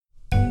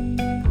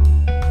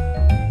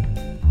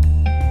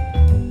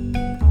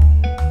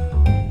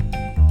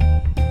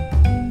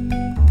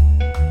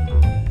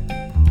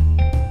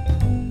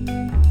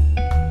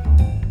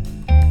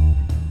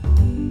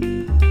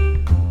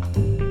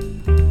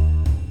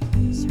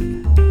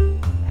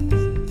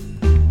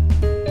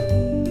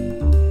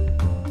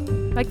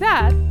Like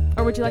that?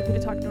 Or would you like me to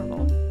talk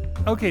normal?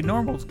 Okay,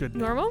 normal's good.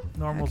 Normal?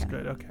 Normal's Okay.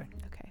 good. Okay.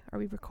 Okay. Are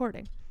we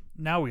recording?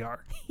 Now we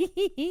are.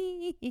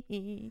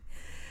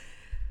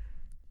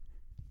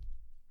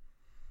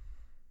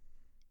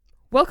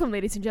 Welcome,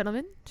 ladies and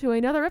gentlemen, to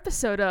another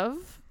episode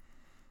of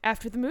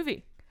After the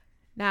Movie.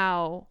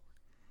 Now,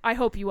 I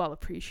hope you all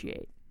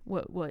appreciate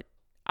what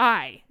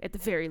I, at the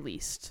very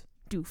least,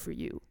 do for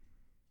you,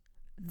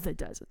 the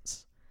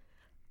dozens.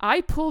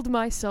 I pulled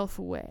myself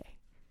away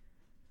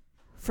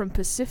from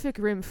Pacific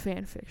Rim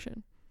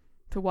fanfiction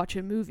to watch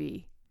a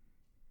movie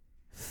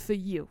for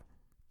you.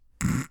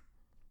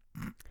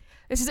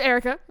 This is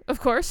Erica,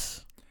 of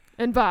course,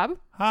 and Bob.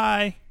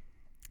 Hi.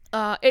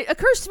 It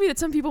occurs to me that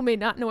some people may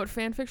not know what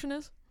fanfiction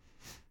is.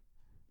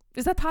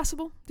 Is that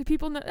possible? Do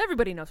people know?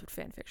 Everybody knows what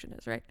fanfiction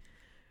is, right?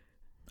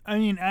 I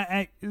mean,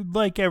 I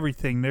like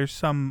everything. There's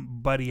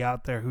somebody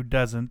out there who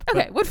doesn't.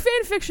 Okay, what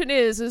fanfiction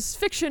is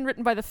fiction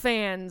written by the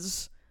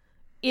fans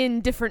in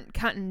different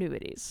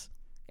continuities.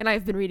 And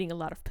I've been reading a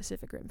lot of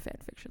Pacific Rim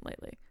fanfiction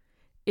lately.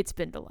 It's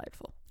been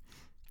delightful.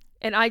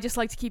 And I just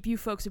like to keep you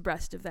folks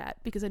abreast of that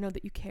because I know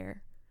that you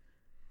care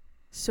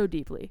so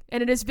deeply.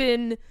 And it has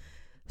been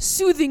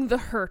soothing the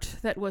hurt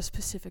that was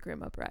Pacific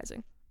Rim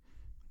Uprising,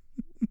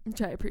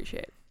 which I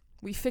appreciate.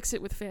 We fix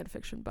it with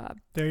fanfiction, Bob.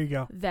 There you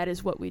go. That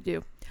is what we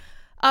do.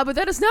 But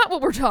that is not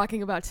what we're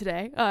talking about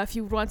today. If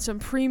you want some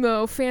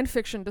primo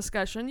fanfiction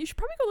discussion, you should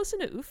probably go listen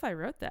to Oof, I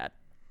Wrote That.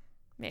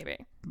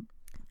 Maybe.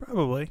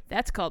 Probably.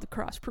 That's called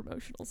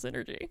cross-promotional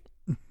synergy.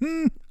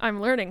 I'm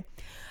learning.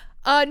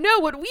 No,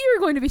 what we are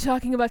going to be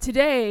talking about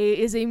today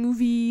is a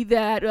movie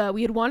that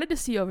we had wanted to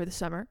see over the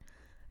summer,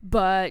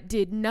 but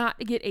did not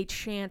get a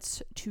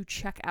chance to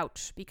check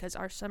out because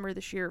our summer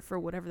this year, for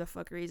whatever the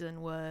fuck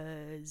reason,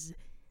 was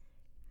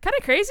kind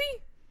of crazy.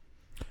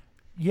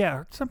 Yeah,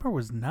 our summer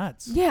was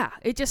nuts. Yeah,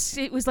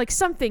 it was like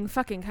something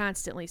fucking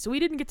constantly. So we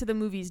didn't get to the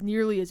movies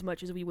nearly as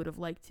much as we would have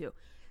liked to.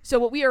 So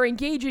what we are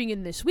engaging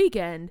in this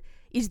weekend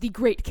is the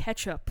great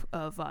catch-up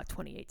of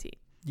 2018.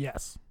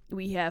 Yes.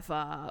 We have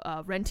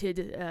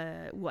rented,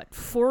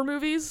 4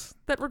 movies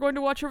that we're going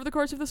to watch over the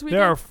course of this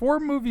weekend? There are 4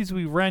 movies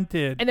we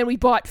rented. And then we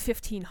bought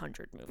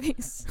 1,500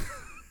 movies.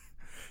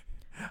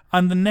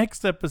 On the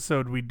next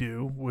episode we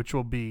do, which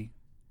will be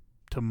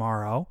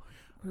tomorrow.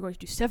 We're going to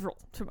do several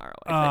tomorrow,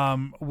 I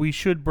think. We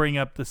should bring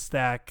up the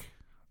stack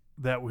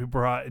that we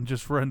brought and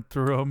just run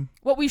through them.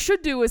 What we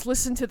should do is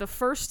listen to the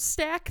first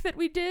stack that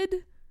we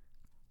did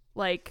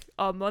like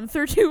a month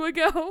or 2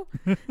 ago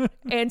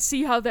and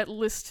see how that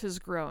list has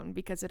grown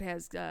because it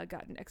has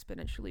gotten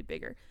exponentially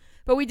bigger.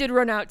 But we did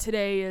run out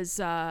today as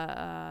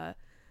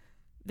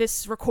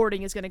this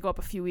recording is going to go up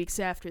a few weeks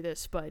after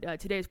this, but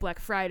today is Black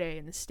Friday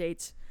in the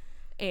States,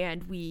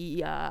 and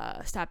we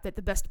stopped at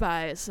the Best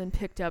Buys and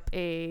picked up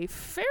a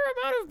fair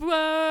amount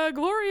of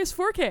glorious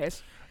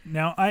 4Ks.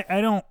 Now, I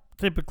don't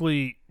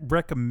typically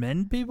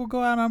recommend people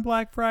go out on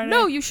Black Friday.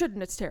 No, you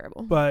shouldn't. It's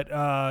terrible.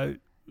 But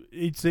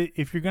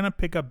if you're gonna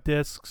pick up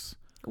discs,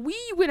 we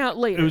went out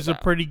later. It's a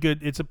pretty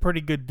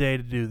good day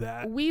to do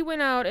that. We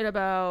went out at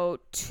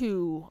about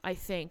 2, I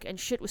think, and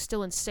shit was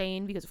still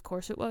insane because of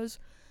course it was.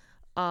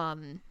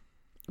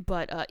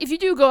 But if you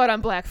do go out on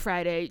Black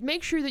Friday,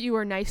 make sure that you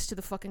are nice to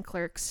the fucking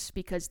clerks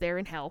because they're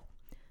in hell.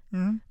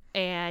 Mm-hmm.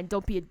 And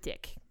don't be a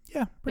dick.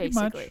 Yeah, pretty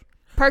basically. much.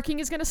 Parking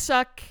is gonna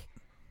suck.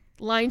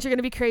 Lines are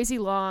gonna be crazy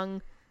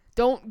long.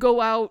 Don't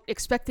go out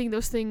expecting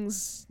those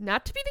things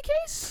not to be the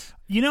case.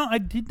 You know, I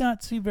did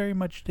not see very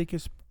much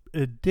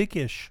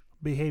dickish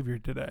behavior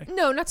today.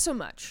 No, not so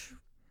much,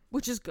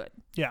 which is good.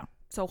 Yeah.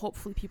 So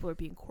hopefully people are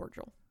being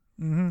cordial.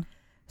 Mm-hmm.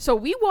 So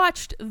we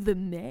watched The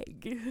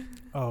Meg.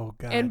 Oh,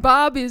 God. And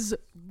Bob is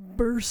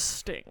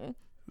bursting.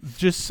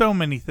 Just so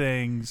many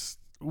things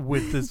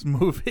with this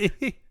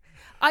movie.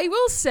 I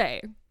will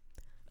say,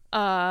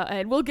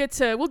 and we'll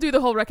do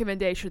the whole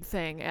recommendation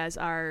thing as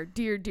our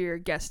dear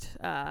guest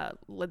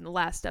in the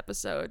last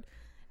episode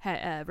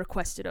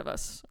requested of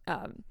us.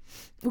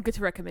 We'll get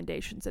to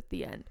recommendations at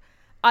the end.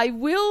 I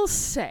will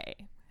say,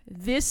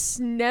 this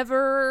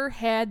never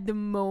had the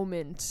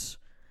moment,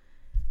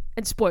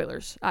 and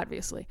spoilers,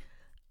 obviously,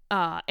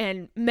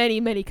 and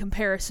many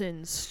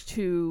comparisons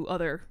to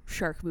other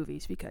shark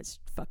movies, because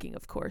fucking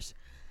of course.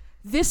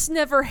 This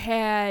never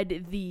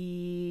had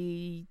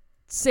the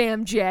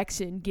Sam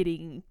Jackson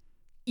getting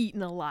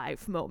eaten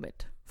alive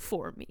moment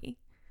for me.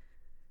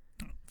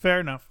 Fair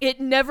enough.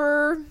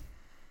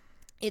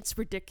 It's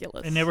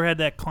ridiculous. It never had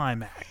that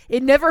climax.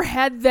 It never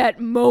had that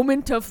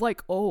moment of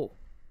like, oh,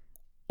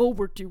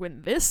 we're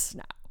doing this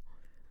now.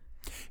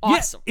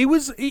 Awesome. Yeah,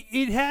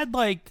 it had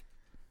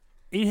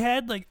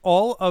like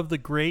all of the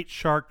great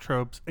shark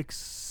tropes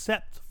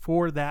except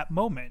for that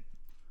moment.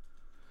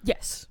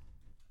 Yes.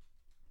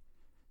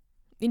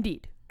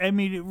 Indeed. I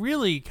mean, it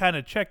really kind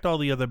of checked all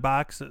the other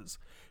boxes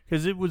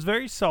because it was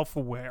very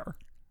self-aware.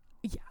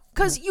 Yeah.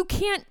 Because you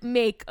can't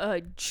make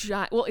a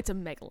giant... Well, it's a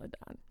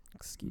megalodon.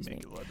 Excuse me.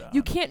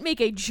 You can't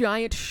make a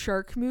giant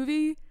shark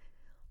movie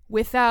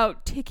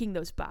without ticking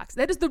those boxes.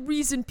 That is the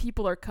reason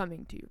people are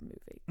coming to your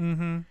movie.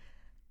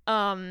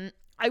 Mm-hmm.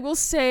 I will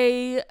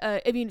say,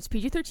 I mean, it's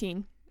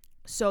PG-13.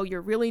 So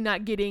you're really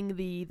not getting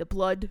the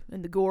blood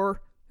and the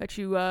gore that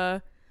you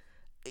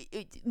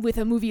with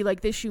a movie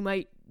like this you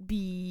might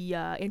be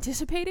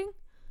anticipating.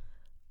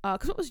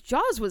 Because what was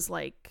Jaws was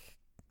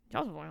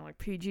only like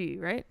PG,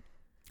 right?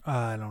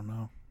 I don't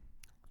know.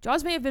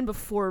 Jaws may have been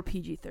before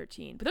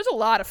PG-13, but there's a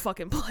lot of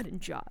fucking blood in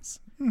Jaws.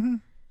 Mm-hmm.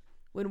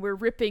 When we're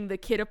ripping the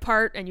kid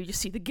apart and you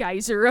just see the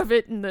geyser of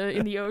it in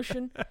the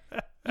ocean,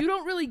 you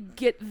don't really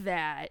get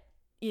that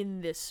in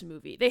this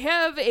movie. They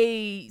have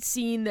a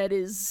scene that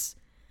is,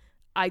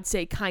 I'd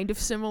say, kind of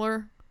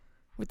similar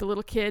with the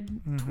little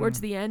kid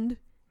towards the end.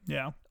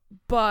 Yeah.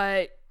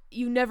 But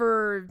you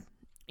never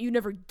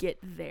get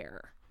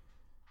there,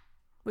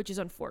 which is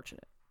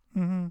unfortunate.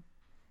 Mm-hmm.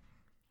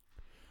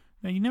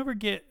 Now you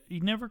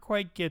never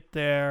quite get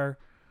there.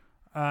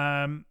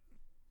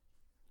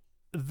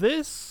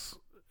 This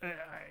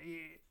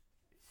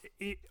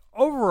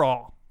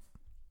overall,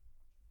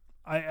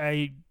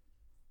 I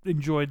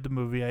enjoyed the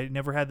movie. I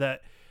never had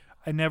that.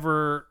 I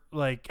never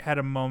had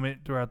a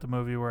moment throughout the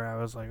movie where I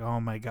was like,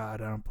 "Oh my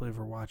god, I don't believe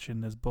we're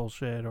watching this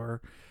bullshit,"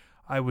 or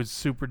I was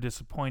super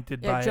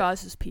disappointed by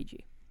Jaws is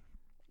PG.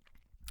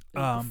 It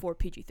was before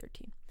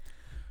PG-13.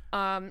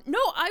 No,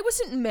 I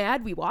wasn't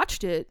mad we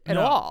watched it at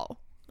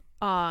all.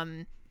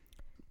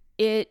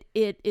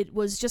 It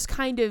was just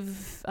kind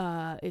of,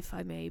 if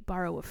I may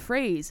borrow a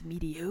phrase,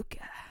 mediocre.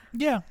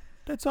 Yeah,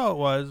 that's all it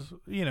was.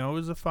 It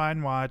was a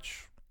fine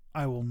watch.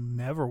 I will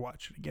never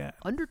watch it again.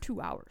 Under 2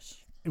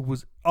 hours. It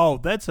was. Oh,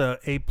 that's a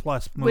A+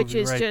 movie, which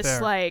is right just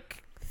there.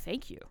 like,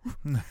 thank you.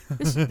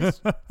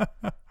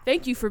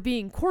 Thank you for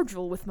being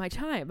cordial with my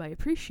time. I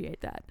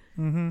appreciate that.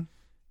 Mm-hmm.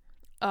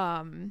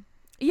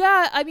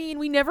 Yeah, I mean,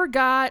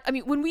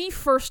 when we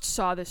first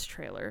saw this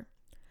trailer,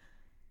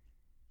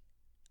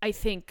 I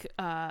think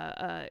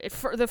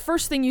the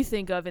first thing you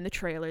think of in the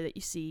trailer that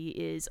you see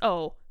is,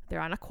 oh,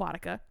 they're on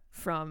Aquatica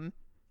from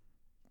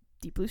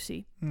Deep Blue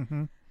Sea.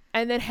 Mm-hmm.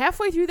 And then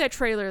halfway through that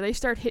trailer, they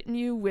start hitting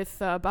you with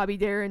Bobby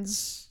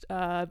Darin's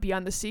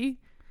Beyond the Sea.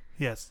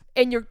 Yes.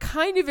 And you're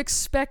kind of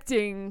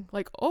expecting,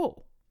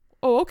 oh,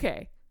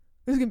 okay,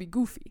 this is going to be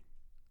goofy.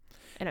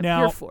 And I'm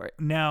here for it.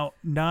 Now,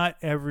 not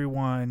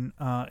everyone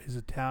is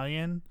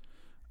Italian.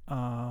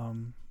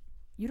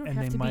 You don't and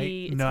have they to might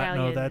be not Italian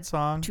know that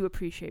song to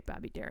appreciate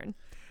Bobby Darin.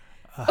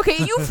 Okay,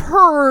 you've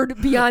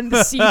heard Beyond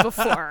the Sea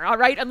before, all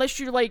right? Unless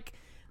you're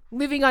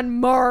living on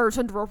Mars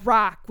under a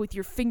rock with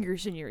your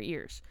fingers in your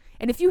ears.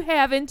 And if you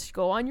haven't,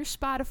 go on your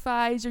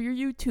Spotifys or your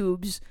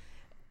YouTubes,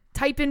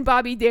 type in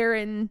Bobby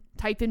Darin,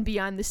 type in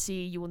Beyond the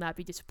Sea. You will not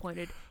be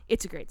disappointed.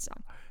 It's a great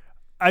song.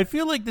 I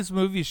feel like this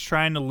movie is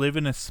trying to live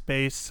in a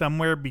space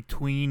somewhere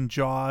between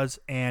Jaws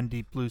and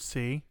Deep Blue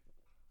Sea.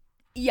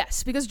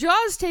 Yes, because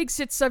Jaws takes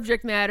its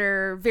subject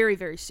matter very,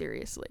 very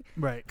seriously.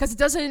 Right. Because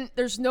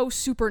there's no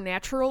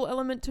supernatural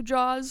element to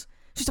Jaws.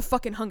 It's just a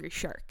fucking hungry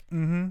shark.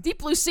 Mm-hmm. Deep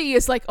Blue Sea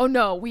is like, oh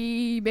no,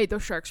 we made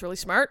those sharks really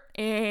smart,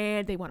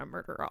 and they want to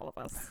murder all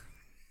of us.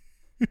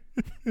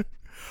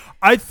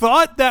 I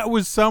thought that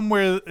was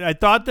somewhere. I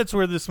thought that's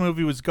where this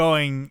movie was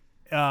going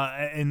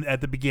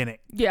at the beginning.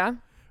 Yeah.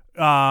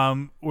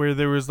 Where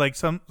there was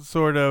some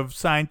sort of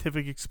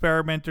scientific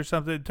experiment or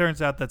something. It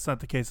turns out that's not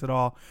the case at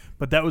all.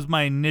 But that was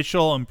my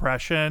initial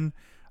impression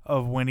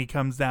of when he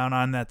comes down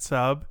on that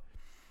sub.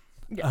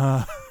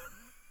 Yeah.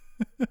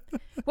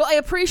 Well, I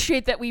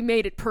appreciate that we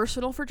made it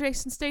personal for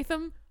Jason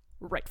Statham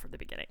right from the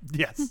beginning.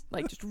 Yes.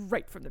 Just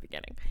right from the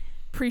beginning.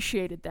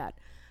 Appreciated that.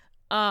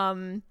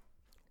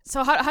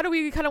 So how do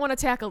we kind of want to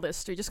tackle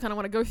this? Do you just kind of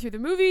want to go through the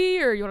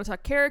movie, or you want to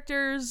talk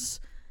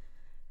characters?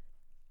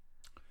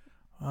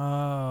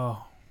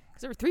 Oh.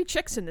 Because there were 3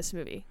 chicks in this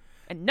movie,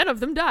 and none of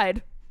them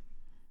died.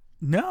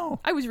 No.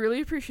 I was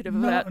really appreciative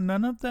of that.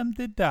 None of them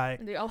did die.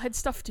 And they all had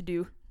stuff to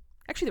do.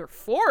 Actually, there were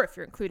 4 if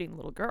you're including the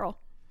little girl.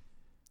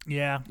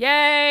 Yeah.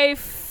 Yay,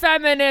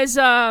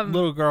 feminism!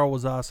 Little girl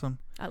was awesome.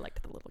 I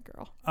liked the little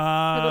girl.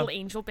 Her little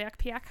angel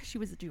backpack. She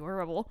was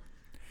adorable.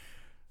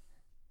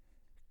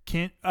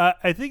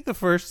 I think the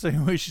first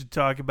thing we should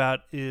talk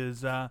about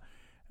is that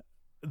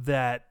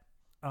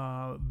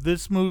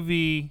this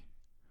movie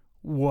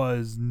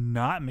was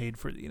not made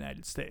for the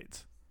United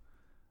States.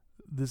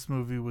 This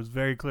movie was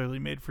very clearly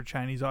made for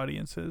Chinese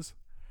audiences.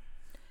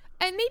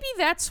 And maybe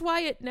that's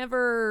why it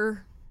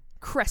never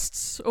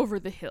crests over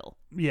the hill.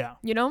 Yeah.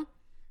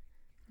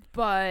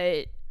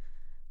 But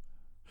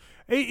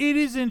it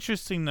is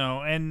interesting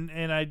though, and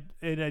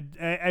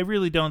I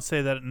really don't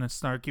say that in a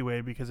snarky way,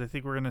 because I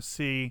think we're going to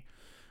see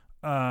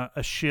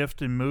a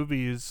shift in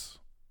movies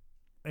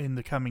in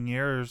the coming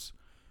years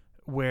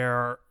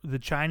where the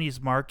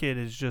Chinese market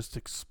is just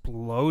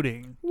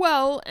exploding.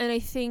 Well, and I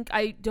think,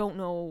 I don't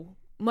know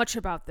much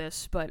about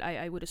this, but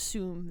I would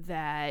assume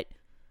that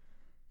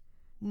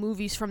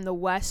movies from the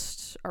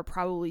West are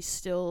probably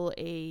still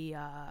a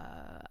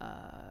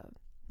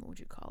what would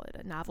you call it?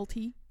 A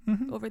novelty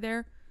over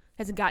there.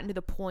 Hasn't gotten to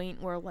the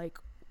point where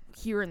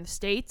here in the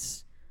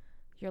States,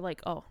 you're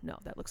like, oh no,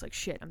 that looks like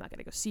shit. I'm not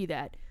gonna go see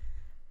that.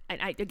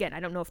 And I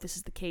don't know if this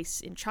is the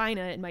case in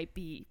China. It might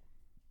be,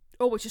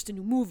 oh, it's just a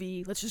new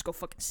movie. Let's just go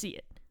fucking see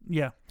it.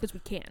 Yeah. Because we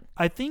can.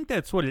 I think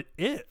that's what it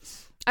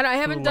is. And I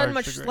haven't done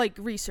large much degree. like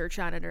research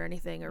on it or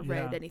anything, or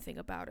read Yeah. anything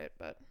about it.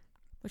 But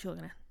what you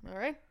looking at? All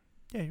right.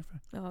 Yeah, you're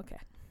fine. Oh, okay.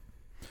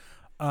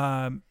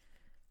 No.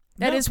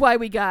 That is why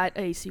we got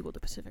a sequel to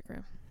Pacific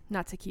Rim.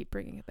 Not to keep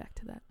bringing it back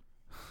to that.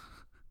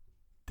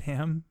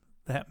 Damn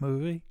that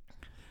movie.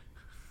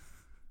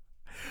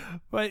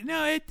 But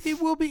no, it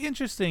will be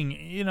interesting,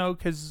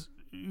 because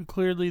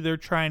clearly they're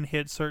trying to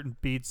hit certain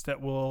beats that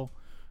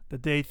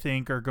they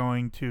think are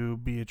going to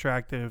be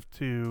attractive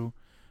to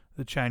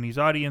the Chinese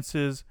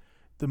audiences.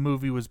 The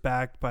movie was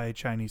backed by a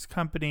Chinese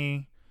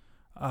company.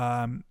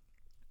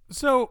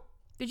 So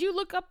Did you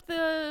look up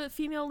the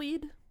female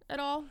lead at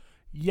all?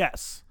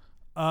 yes,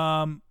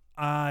 I'm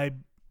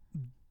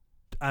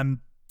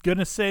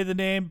gonna say the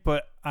name,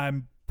 but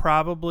I'm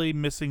probably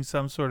missing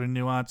some sort of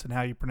nuance in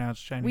how you pronounce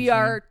Chinese. We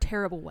are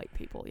terrible white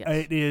people. Yes.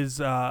 It is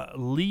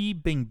Li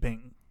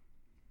Bingbing,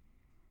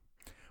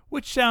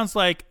 which sounds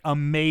like a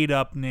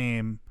made-up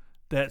name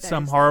that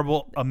some is-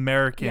 horrible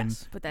American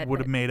yes, but that would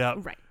have made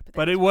up. Right.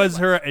 But it was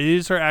her. It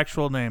is her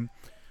actual name.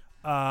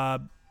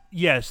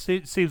 Yes,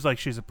 it seems like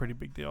she's a pretty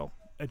big deal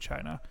in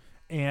China,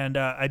 and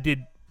I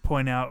did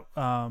point out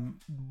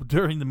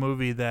during the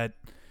movie that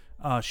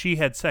she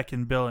had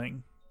second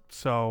billing.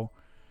 So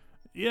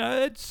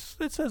yeah, it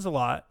says a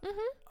lot.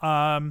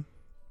 Well,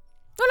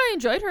 I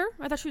enjoyed her.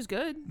 I thought she was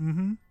good.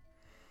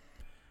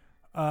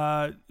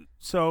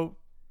 So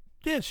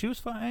yeah, she was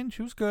fine.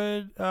 She was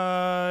good.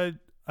 I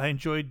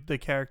enjoyed the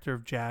character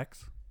of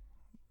Jax.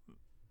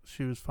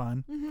 She was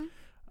fun.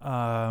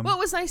 Well, it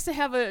was nice to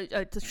have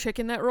a chick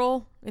in that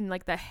role, in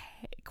like the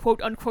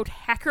quote unquote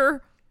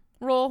hacker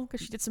role,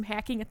 because she did some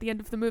hacking at the end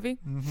of the movie.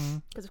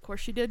 Because of course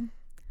she did.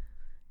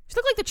 She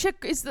looked like the chick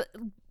is the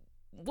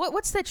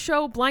what's that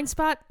show? Blind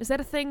Spot? Is that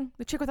a thing?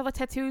 The chick with all the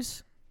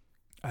tattoos?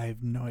 I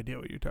have no idea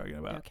what you're talking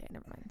about. Okay,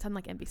 never mind. It's on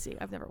like NBC.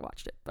 I've never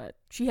watched it, but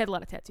she had a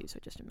lot of tattoos, so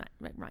it just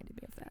reminded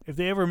me of that. If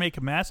they ever make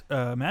a Mass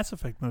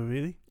Effect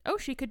movie, Oh,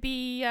 she could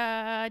be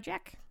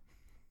Jack.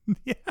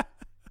 yeah.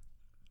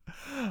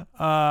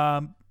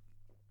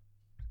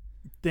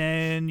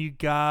 Then you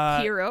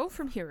got Hero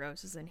from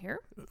Heroes is in here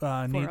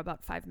for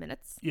about 5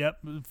 minutes. Yep,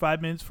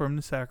 5 minutes for him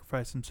to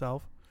sacrifice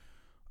himself.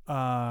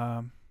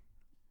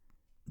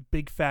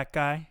 Big fat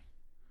guy.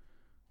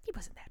 He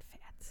wasn't that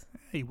fat.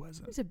 He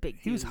wasn't. He was a big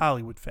dude. He was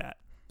Hollywood fat.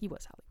 He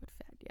was Hollywood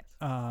fat, yes.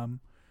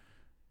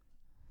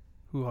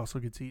 Who also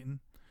gets eaten?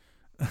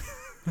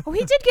 Oh, he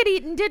did get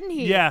eaten, didn't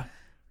he? Yeah.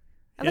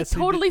 I Yes, he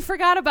totally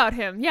forgot about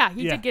him. Yeah,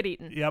 he Yeah. did get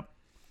eaten. Yep.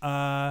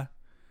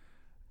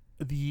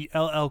 The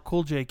LL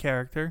Cool J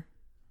character.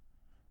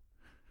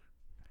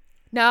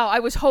 Now, I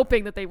was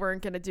hoping that they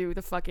weren't going to do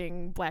the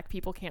fucking black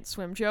people can't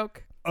swim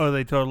joke. Oh,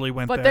 they totally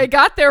went But there. they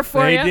got there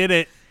for They you. did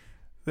it.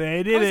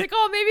 They did I was it. like,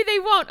 oh, maybe they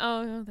won't.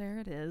 Oh, there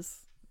it is.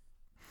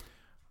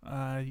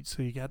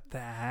 So you got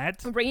that.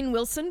 Rainn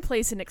Wilson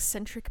plays an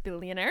eccentric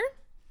billionaire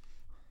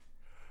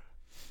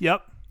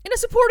Yep. in a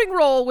supporting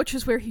role, which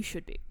is where he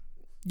should be.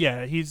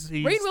 Yeah, he's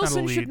Rainn not a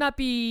Wilson lead. should not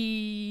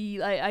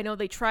be. I know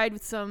they tried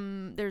with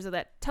some. There's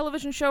that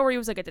television show where he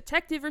was like a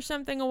detective or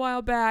something a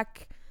while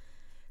back.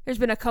 There's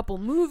been a couple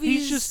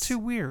movies. He's just too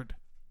weird.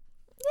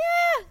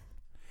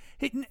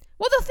 Yeah.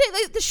 Well,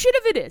 the shit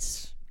of it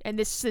is, and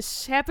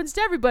this happens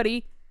to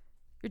everybody.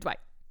 You're Dwight.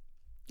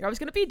 You're always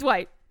gonna be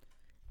Dwight,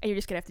 and you're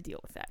just gonna have to deal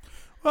with that.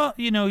 Well,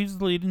 he's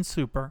the lead in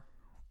Super.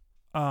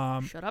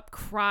 Shut up,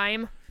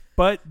 crime.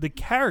 But the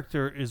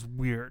character is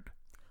weird.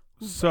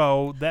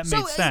 So that So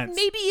makes sense.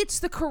 maybe it's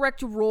the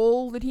correct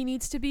role that he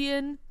needs to be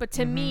in, but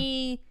to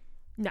me,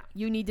 no,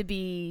 you need to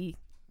be.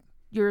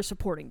 You're a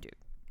supporting dude.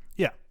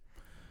 Yeah.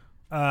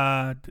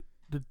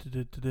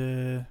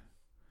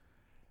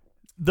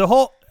 The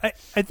whole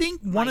I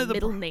think one My of the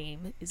middle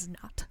name is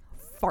not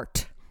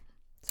Fart.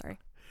 Sorry.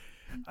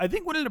 I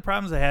think one of the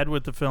problems I had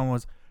with the film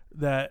was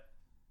that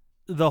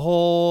the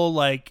whole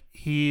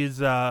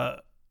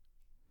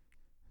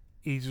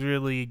he's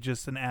really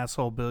just an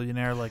asshole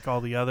billionaire like all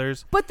the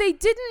others. But they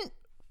didn't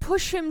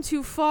push him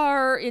too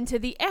far into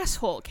the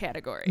asshole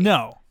category.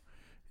 No.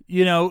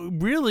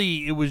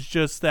 Really it was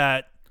just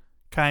that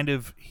kind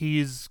of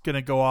he's going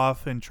to go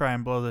off and try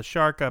and blow the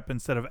shark up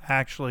instead of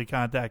actually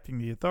contacting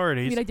the I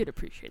authorities, mean, I did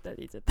appreciate that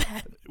he did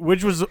that.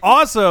 which was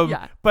awesome,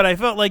 Yeah. but I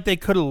felt like they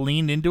could have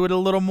leaned into it a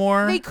little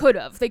more. They could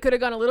have. They could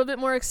have gone a little bit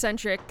more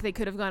eccentric. They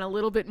could have gone a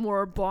little bit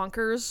more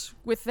bonkers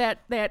with that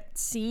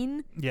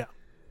scene. Yeah.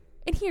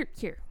 And here,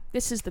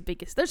 this is the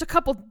biggest. There's a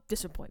couple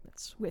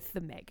disappointments with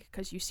the Meg,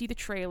 because you see the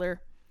trailer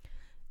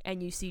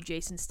and you see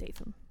Jason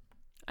Statham.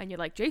 And you're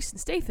like, Jason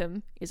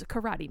Statham is a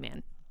karate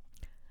man.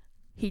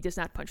 He does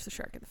not punch the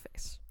shark in the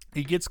face.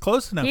 He gets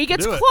close enough He to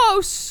gets do it.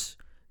 close,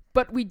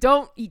 but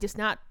he does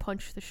not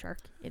punch the shark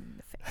in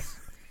the face.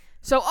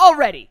 So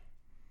already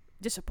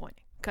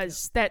disappointing,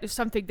 because that is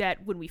something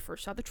that when we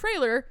first saw the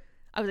trailer,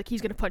 I was like,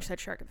 he's going to punch that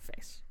shark in the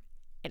face,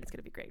 and it's going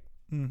to be great.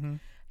 Mm-hmm.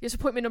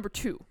 Disappointment number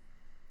 2.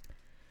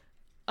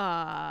 No,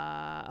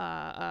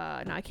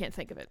 I can't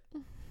think of it.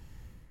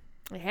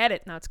 I had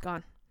it, now it's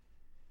gone.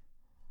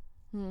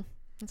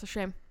 That's a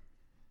shame.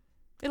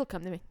 It'll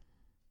come to me.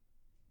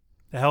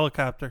 The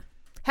helicopter.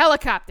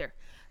 Helicopter.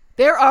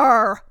 There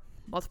are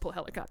multiple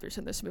helicopters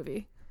in this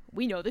movie.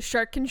 We know the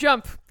shark can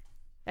jump.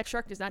 That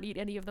shark does not eat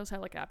any of those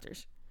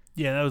helicopters.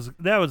 Yeah,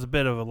 that was a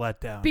bit of a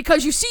letdown.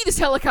 Because you see this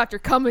helicopter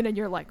coming and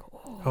you're like,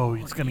 oh,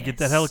 he's going to get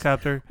that yes.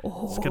 helicopter.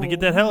 He's going to get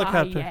that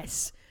helicopter.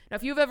 Yes. Now,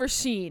 if you've ever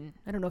seen,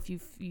 I don't know if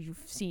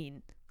you've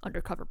seen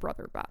Undercover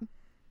Brother, Bob.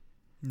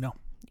 No.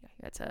 Yeah,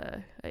 that's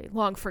a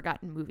long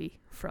forgotten movie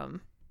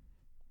from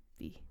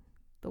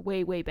the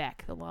way, way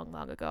back, the long,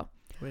 long ago.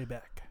 Way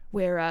back.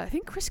 Where I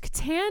think Chris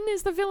Kattan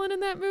is the villain in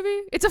that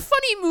movie. It's a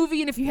funny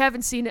movie, and if you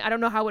haven't seen it, I don't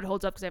know how it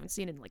holds up because I haven't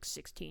seen it in like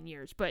 16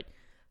 years, but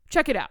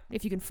check it out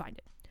if you can find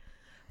it.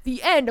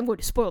 The end, I'm going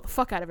to spoil the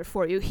fuck out of it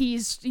for you.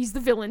 He's the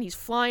villain. He's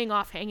flying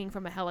off, hanging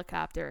from a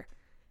helicopter,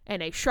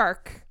 and a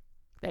shark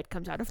that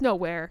comes out of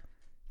nowhere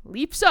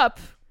leaps up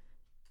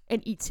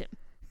and eats him.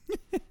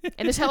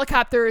 And this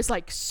helicopter is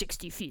like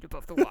 60 feet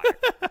above the water.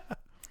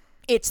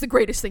 It's the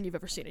greatest thing you've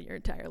ever seen in your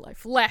entire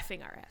life.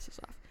 Laughing our asses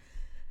off.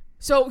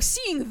 So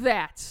seeing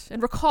that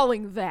and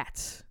recalling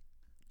that,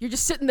 you're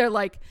just sitting there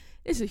like,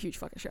 this is a huge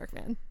fucking shark,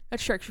 man. That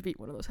shark should eat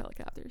one of those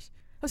helicopters.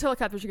 Those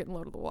helicopters are getting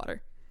low to the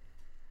water.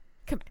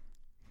 Come on.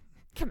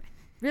 Come on.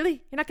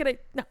 Really? You're not gonna...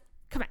 No.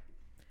 Come on.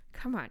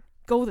 Come on.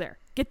 Go there.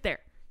 Get there.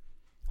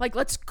 Like,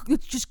 let's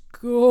just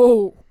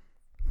go.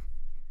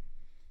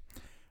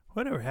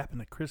 Whatever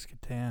happened to Chris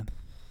Kattan?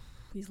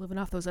 He's living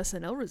off those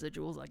SNL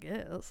residuals, I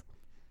guess.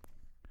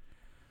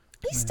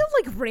 He's still,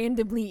 like,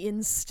 randomly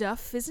in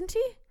stuff, isn't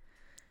he?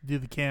 Do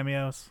the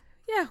cameos?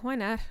 Yeah, why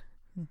not?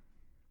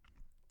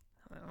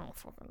 I don't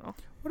fucking know.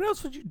 What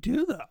else would you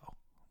do, though?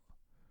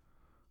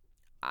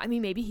 I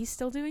mean, maybe he's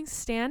still doing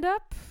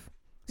stand-up?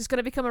 Just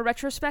gonna become a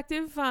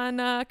retrospective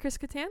on Chris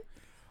Kattan?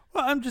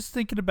 Well, I'm just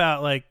thinking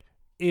about, like,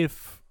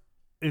 if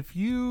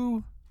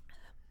you,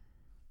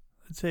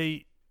 let's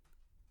say,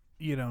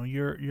 you know,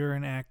 you're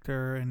an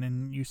actor and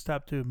then you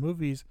stop doing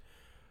movies,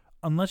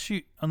 unless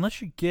you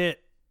get,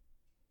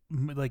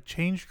 like,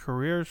 change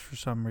careers for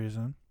some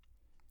reason.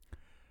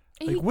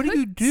 Like, what do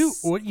you do?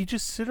 What, you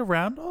just sit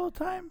around all the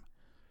time?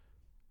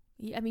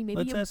 Yeah, I mean,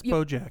 maybe Let's ask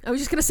BoJack. I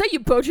was just gonna say you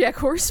BoJack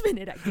Horseman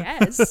it, I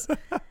guess.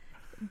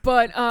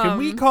 But can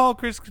we call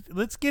Chris?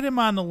 Let's get him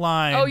on the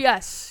line. Oh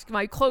yes,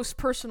 my close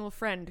personal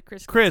friend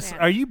Chris. Chris,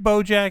 Kattan. are you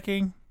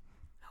BoJacking?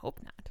 Hope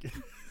not.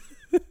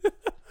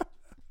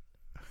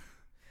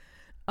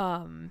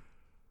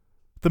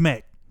 The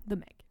Meg. The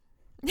Meg.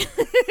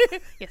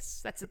 Yes,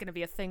 that's gonna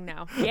be a thing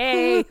now.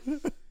 Yay.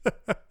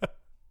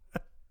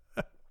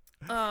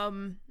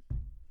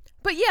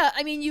 But yeah,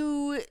 I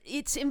mean,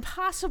 it's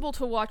impossible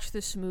to watch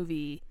this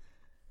movie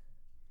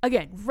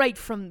again right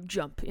from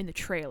jump in the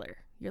trailer.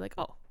 You're like,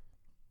 oh,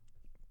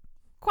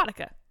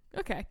 Quantica,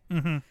 okay.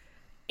 Mm-hmm.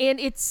 And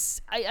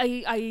it's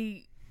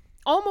I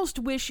almost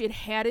wish it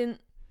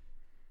hadn't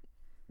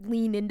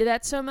leaned into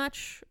that so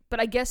much. But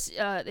I guess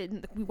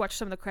we watched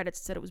some of the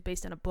credits that it was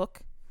based on a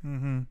book.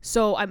 Mm-hmm.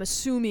 So I'm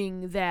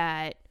assuming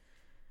that,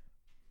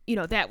 you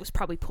know, that was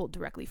probably pulled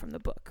directly from the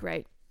book,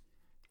 right?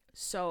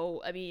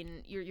 So I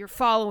mean, you're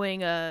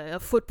following a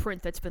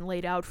footprint that's been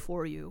laid out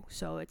for you.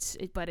 So it's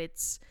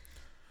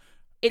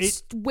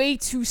way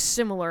too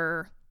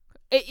similar.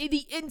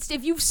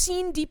 If you've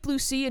seen Deep Blue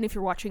Sea, and if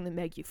you're watching the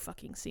Meg, you've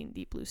fucking seen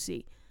Deep Blue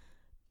Sea.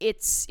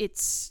 It's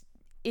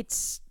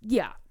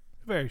yeah,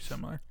 very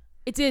similar.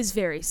 It is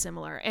very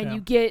similar, and Yeah.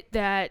 you get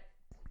that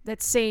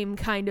same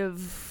kind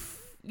of,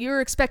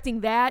 you're expecting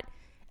that,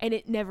 and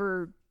it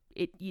never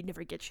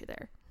gets you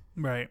there.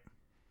 Right.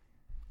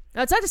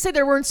 Now, it's not to say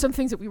there weren't some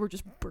things that we were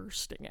just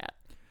bursting at.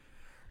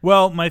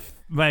 Well, my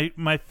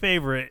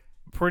favorite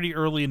pretty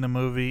early in the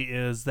movie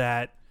is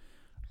that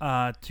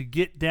to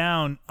get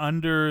down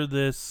under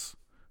this.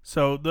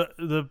 So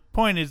the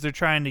point is they're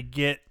trying to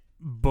get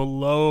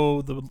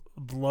below the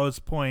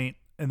lowest point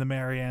in the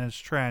Marianas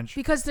Trench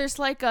Because there's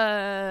like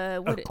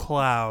a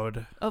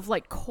cloud of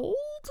like cold?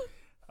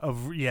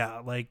 of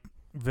like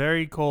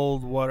very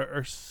cold water. Or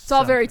It's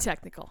all very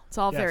technical. It's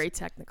all very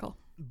technical.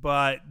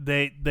 But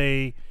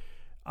they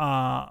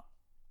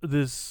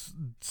this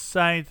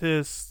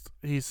scientist,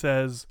 he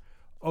says,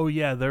 oh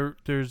yeah,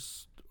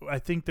 there's I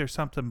think there's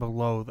something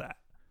below that.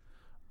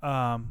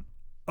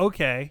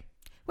 Okay.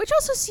 Which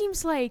also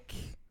seems like,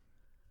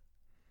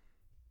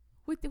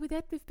 would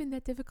that have been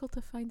that difficult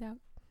to find out?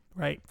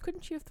 Right.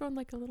 Couldn't you have thrown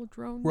like a little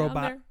drone Robot.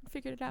 down there and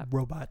figured it out?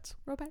 Robots.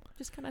 Robot?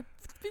 Just kind of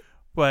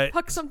But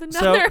huck something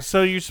down there.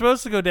 So you're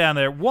supposed to go down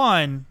there.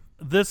 One,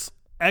 this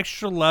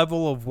extra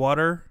level of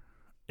water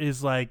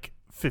is like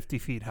 50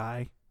 feet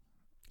high.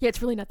 Yeah,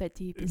 it's really not that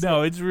deep.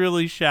 No, it's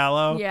really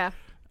shallow. Yeah.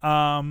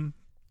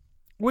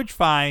 Which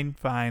fine,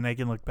 I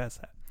can look past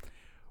that.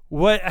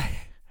 What I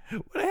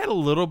had a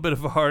little bit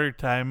of a harder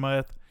time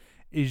with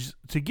is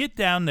to get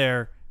down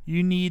there,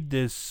 you need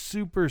this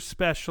super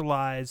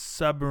specialized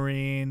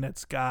submarine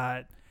that's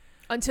got...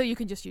 Until you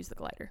can just use the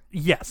glider.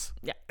 Yes.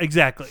 Yeah.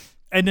 Exactly.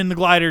 And then the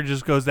glider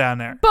just goes down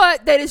there.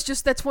 But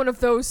that's one of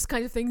those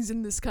kind of things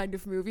in this kind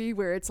of movie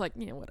where it's like,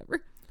 yeah,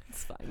 whatever.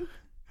 It's fine.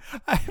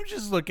 I'm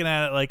just looking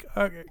at it like,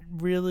 okay,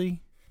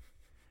 really?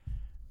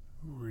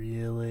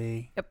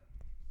 Really? Yep.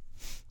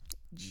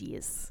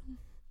 Jeez.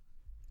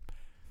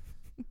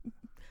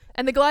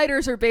 And the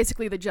gliders are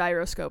basically the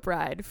gyroscope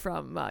ride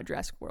from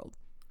Jurassic World.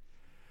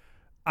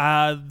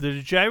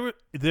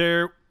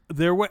 They're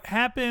what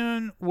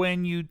happened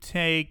when you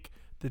take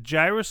the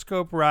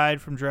gyroscope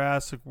ride from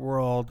Jurassic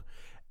World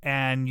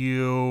and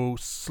you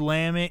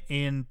slam it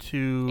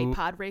into A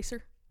pod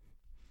racer?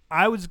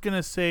 I was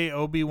gonna say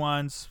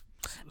Obi-Wan's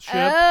ship.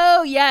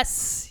 Oh,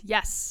 yes.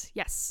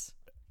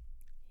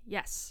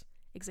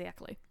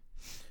 Exactly.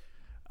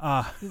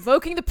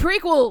 Invoking the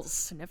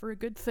prequels. Never a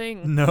good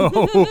thing.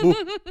 No.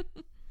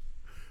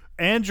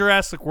 And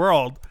Jurassic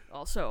World.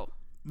 Also,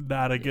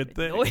 Not a good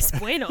thing. no es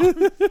bueno.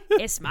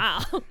 Es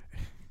mal.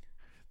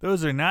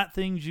 Those are not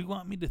things you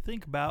want me to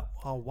think about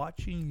while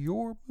watching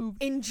your movie.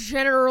 In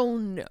general,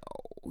 no.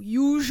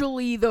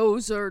 Usually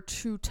those are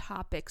two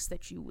topics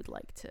that you would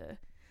like to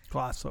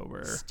Gloss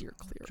over. steer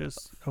clear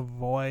Just of.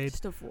 avoid.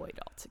 Just avoid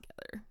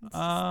altogether. It's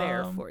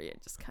there for you.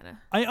 Just kind of.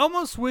 I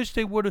almost wish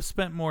they would have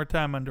spent more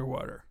time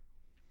underwater.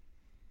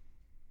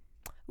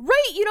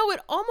 Right,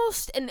 it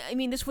almost, and I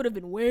mean, this would have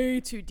been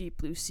way too deep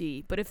blue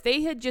sea, but if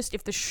they had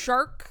if the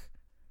shark,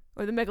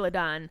 or the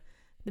megalodon,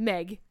 the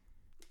Meg,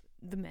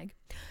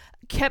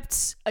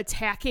 kept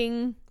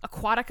attacking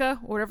Aquatica,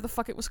 or whatever the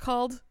fuck it was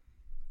called.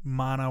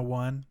 Mana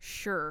 1.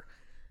 Sure.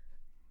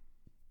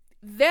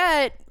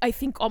 That, I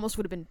think, almost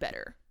would have been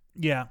better.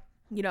 Yeah.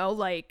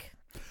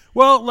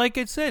 Well, like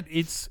I said,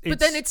 it's but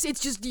then it's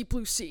just deep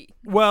blue sea.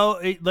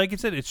 Well, like I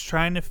said, it's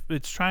trying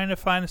to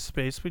find a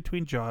space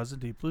between Jaws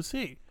and Deep Blue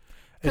Sea.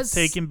 It's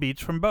taking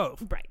beats from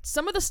both. Right.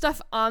 Some of the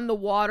stuff on the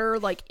water,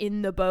 like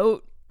in the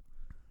boat,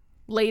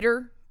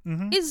 later,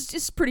 is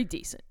just pretty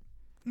decent.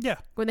 Yeah.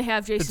 When they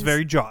have Jason... It's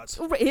very Jaws.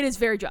 It is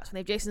very Jaws. When they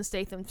have Jason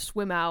Statham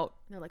swim out,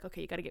 and they're like,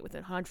 okay, you got to get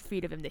within 100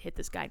 feet of him to hit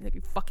this guy. And like, are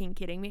you fucking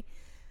kidding me?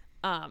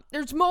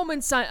 There's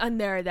moments on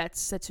there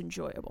that's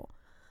enjoyable.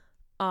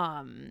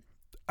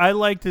 I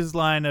liked his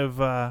line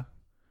of,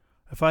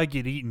 if I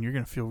get eaten, you're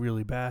going to feel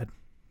really bad.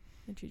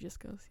 And she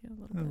just goes, yeah,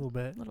 a little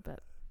bit.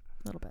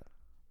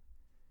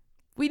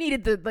 We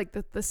needed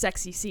the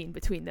sexy scene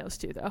between those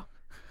two, though.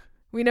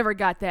 We never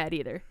got that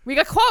either. We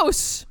got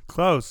close,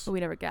 but we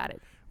never got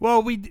it.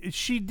 Well,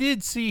 she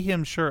did see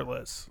him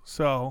shirtless,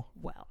 so.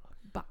 Well,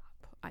 Bob,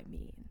 I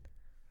mean,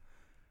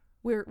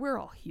 we're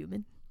all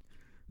human.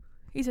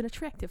 He's an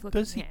attractive looking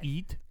man. Does he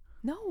eat?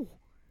 No,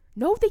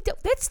 they don't.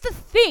 That's the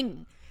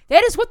thing.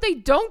 That is what they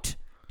don't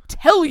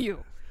tell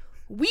you.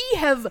 We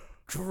have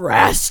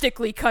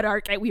drastically cut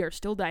our. We are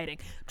still dieting.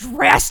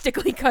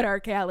 Drastically cut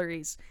our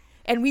calories.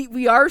 And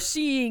we are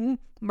seeing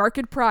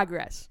marked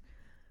progress.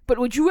 But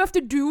what you have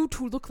to do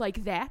to look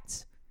like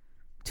that,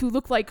 to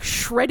look like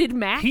shredded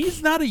Mac...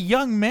 He's not a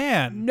young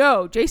man.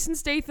 No, Jason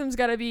Statham's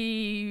got to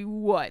be,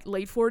 what,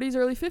 late 40s,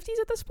 early 50s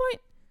at this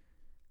point?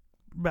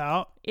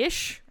 About.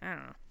 Ish? I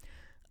don't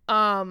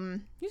know.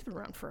 He's been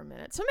around for a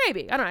minute, so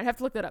maybe. I don't know, I'd have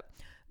to look that up.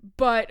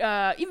 But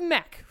even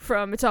Mac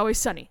from It's Always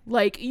Sunny,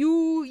 like,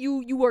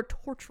 you are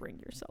torturing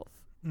yourself.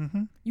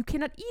 Mm-hmm. You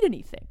cannot eat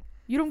anything.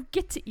 You don't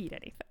get to eat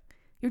anything.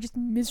 You're just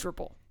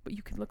miserable, but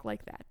you can look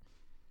like that.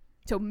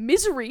 So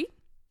misery,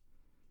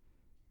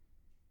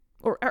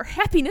 or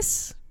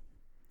happiness,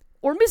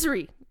 or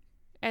misery,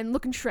 and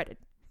looking shredded.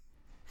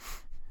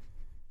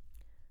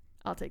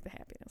 I'll take the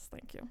happiness,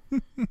 thank you.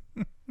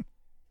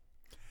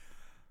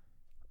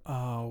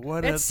 Oh,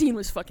 what that scene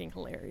was fucking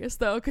hilarious,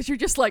 though, because you're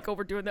just like,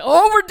 we're doing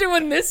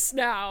this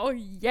now,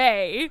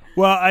 yay.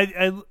 Well,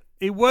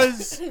 it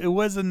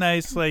was a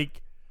nice,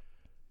 like,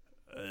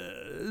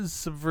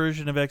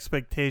 subversion of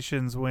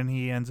expectations when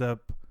he ends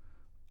up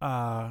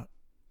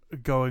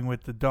going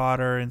with the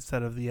daughter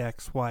instead of the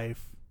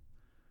ex-wife.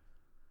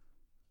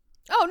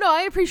 Oh, no,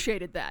 I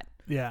appreciated that.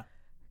 Yeah.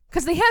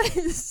 Because they have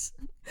this...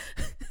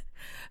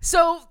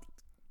 So,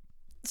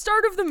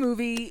 start of the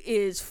movie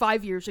is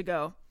 5 years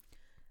ago.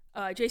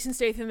 Jason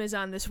Statham is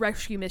on this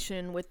rescue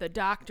mission with the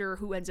doctor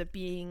who ends up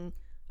being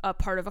a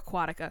part of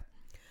Aquatica.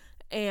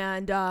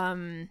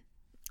 And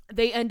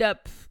they end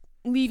up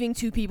leaving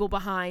 2 people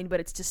behind,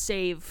 but it's to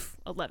save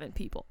 11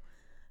 people.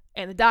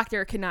 And the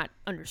doctor cannot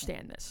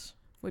understand this,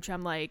 which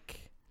I'm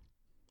like,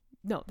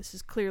 no, this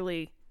is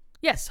clearly,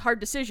 yes, hard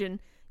decision.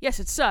 Yes,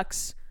 it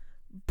sucks,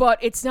 but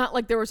it's not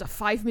like there was a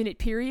 5-minute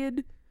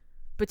period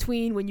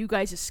between when you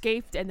guys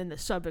escaped and then the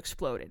sub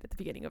exploded at the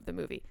beginning of the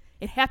movie.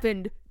 It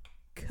happened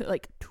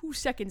like 2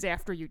 seconds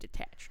after you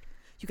detached.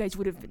 You guys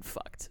would have been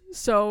fucked.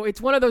 So it's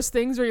one of those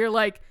things where you're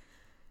like,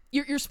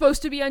 you're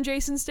supposed to be on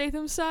Jason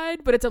Statham's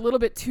side, but it's a little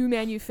bit too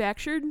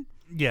manufactured.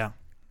 Yeah.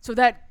 So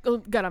that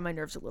got on my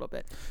nerves a little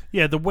bit.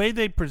 Yeah, the way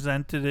they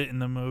presented it in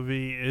the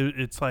movie,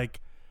 it's like,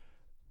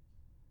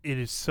 it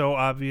is so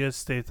obvious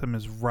Statham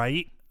is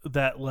right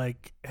that,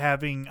 like,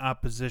 having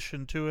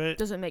opposition to it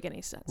doesn't make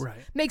any sense.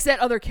 Right. Makes that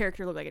other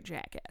character look like a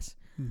jackass.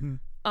 Mm-hmm.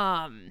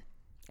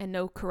 And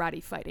no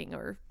karate fighting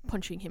or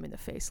punching him in the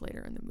face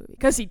later in the movie.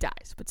 Because he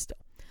dies, but still.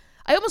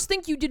 I almost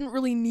think you didn't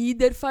really need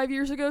that 5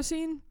 years ago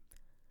scene.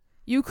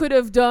 You could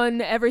have done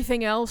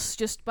everything else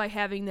just by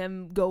having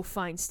them go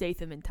find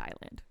Statham in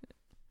Thailand.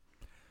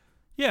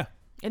 Yeah.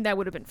 And that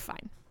would have been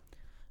fine.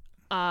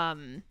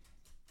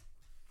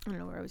 I don't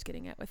know where I was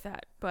getting at with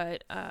that,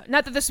 but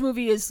not that this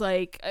movie is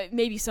like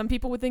maybe some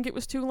people would think it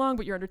was too long,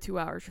 but you're under 2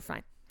 hours, you're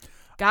fine.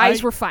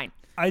 Guys, we're fine.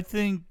 I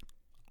think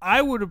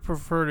I would have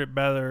preferred it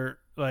better,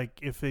 like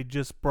if they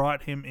just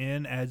brought him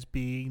in as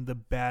being the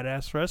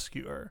badass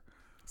rescuer.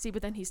 See,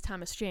 but then he's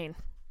Thomas Jane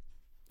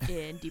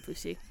in Deep Blue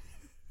Sea.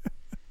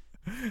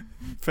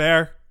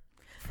 Fair.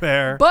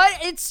 But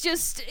it's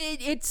just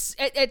it's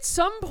at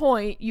some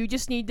point you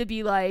just need to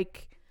be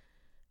like,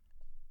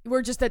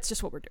 that's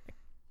just what we're doing.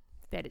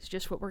 That is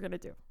just what we're gonna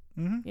do.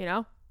 Mm-hmm. You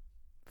know,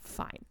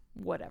 fine,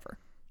 whatever.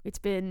 It's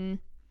been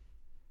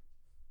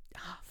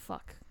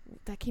fuck.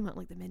 That came out in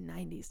like the mid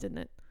 '90s, didn't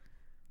it?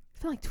 It's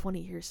been like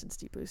 20 years since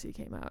Deep Blue Sea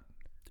came out.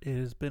 It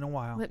has been a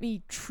while. Let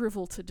me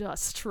shrivel to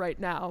dust right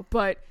now,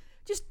 but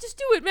just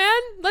do it, man.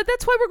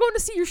 That's why we're going to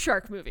see your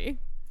shark movie.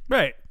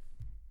 Right.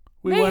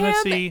 We want to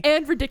see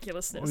and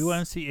ridiculousness. We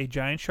want to see a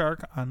giant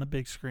shark on the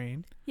big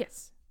screen.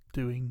 Yes.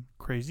 Doing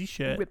crazy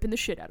shit. Ripping the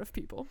shit out of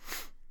people.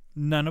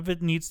 None of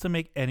it needs to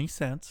make any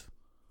sense.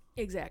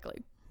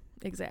 Exactly.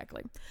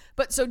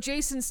 But so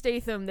Jason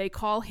Statham, they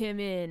call him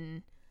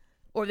in,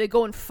 or they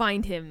go and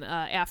find him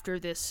after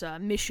this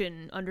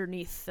mission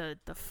underneath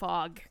the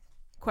fog, ?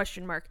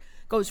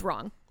 Goes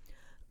wrong.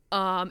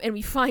 And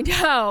we find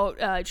out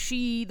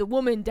the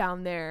woman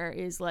down there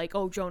is like,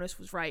 oh, Jonas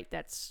was right.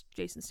 That's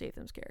Jason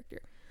Statham's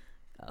character,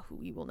 who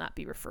we will not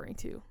be referring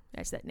to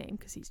as that name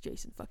because he's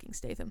Jason fucking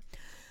Statham.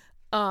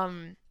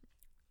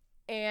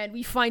 And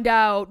we find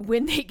out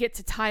when they get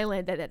to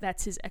Thailand that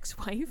that's his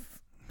ex-wife.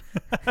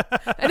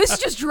 And this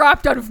just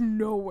dropped out of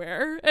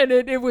nowhere. And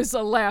it was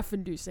a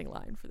laugh-inducing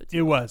line for the two.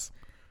 It was.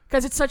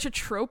 Because it's such a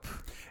trope.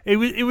 It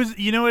was.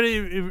 You know what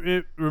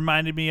it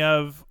reminded me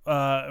of?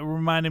 It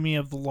reminded me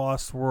of The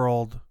Lost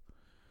World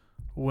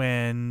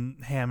when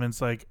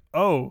Hammond's like,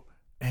 oh,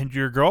 and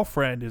your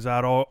girlfriend is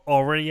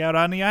already out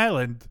on the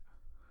island.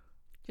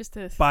 Just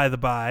to by the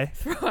by.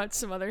 Throw out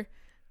some other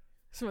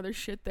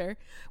shit there.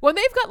 Well,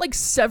 they've got like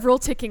several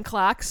ticking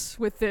clocks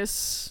with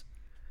this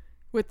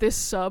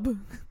sub.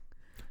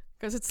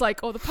 Because it's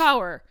like, oh, the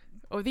power.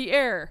 Oh, the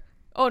air.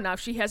 Oh, now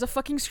she has a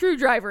fucking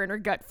screwdriver in her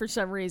gut for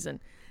some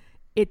reason.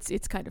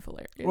 It's kind of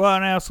hilarious. Well,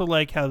 and I also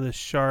like how the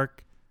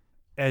shark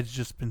has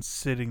just been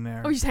sitting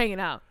there. Oh, he's hanging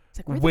out.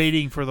 It's like,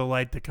 waiting for the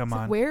light to come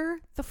on. Like, where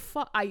the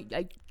fuck?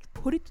 I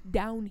put it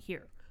down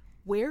here.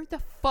 Where the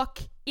fuck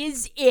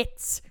is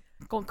it?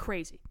 Going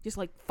crazy. Just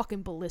like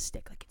fucking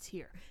ballistic. Like, it's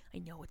here. I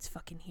know it's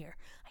fucking here.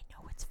 I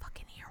know it's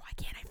fucking here. Why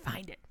can't I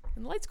find it?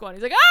 And the lights go on.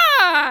 He's like,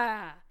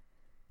 ah!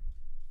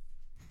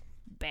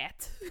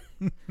 Bat.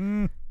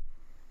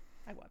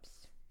 Hi,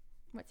 whoops.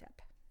 What's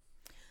up?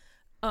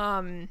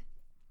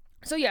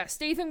 So yeah,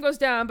 Statham goes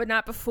down, but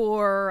not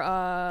before,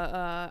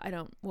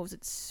 what was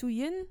it,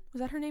 Suyin? Was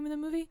that her name in the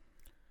movie?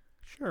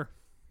 Sure.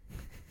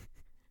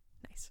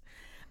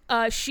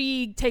 Nice.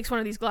 She takes one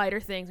of these glider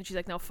things, and she's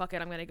like, no, fuck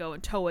it, I'm going to go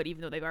and tow it,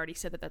 even though they've already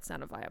said that that's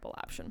not a viable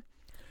option.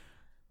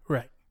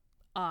 Right.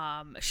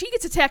 She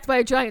gets attacked by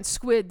a giant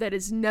squid that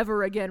is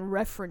never again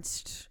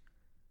referenced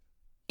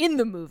in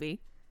the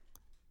movie.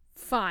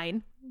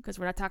 Fine, because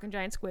we're not talking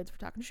giant squids, we're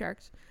talking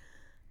sharks.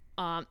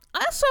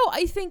 Also,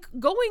 I think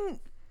going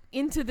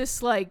into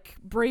this like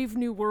Brave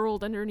New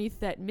World underneath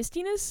that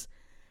mistiness,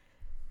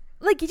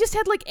 like you just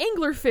had like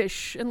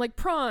anglerfish and like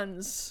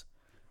prawns,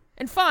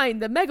 and fine,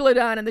 the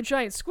megalodon and the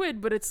giant squid,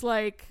 but it's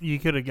like you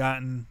could have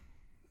gotten.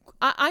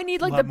 I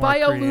need like the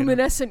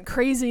bioluminescent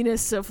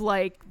craziness of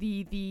like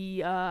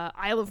the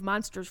Isle of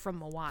Monsters from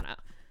Moana.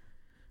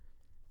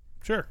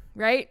 Sure.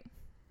 Right.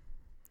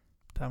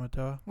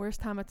 Tamatoa. Where's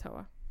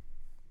Tamatoa?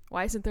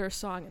 Why isn't there a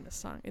song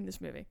in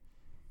this movie?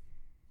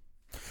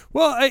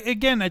 Well,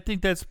 I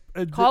think that's...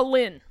 Call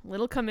Lynn.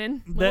 Lynn'll come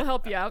in. Lynn'll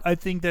help you out. I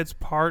think that's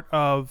part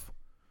of...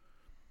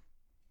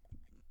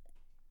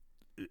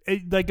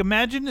 Like,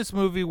 imagine this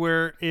movie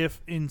where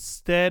if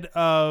instead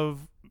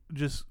of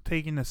just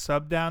taking a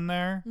sub down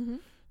there,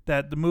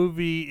 that the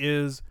movie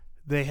is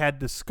they had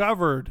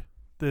discovered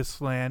this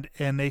land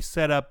and they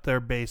set up their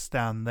base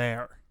down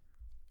there.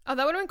 Oh,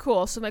 that would have been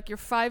cool. So, like, you're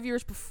 5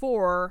 years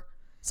before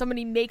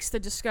somebody makes the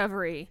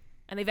discovery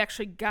and they've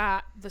actually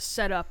got the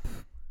setup...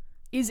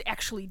 is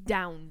actually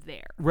down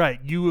there.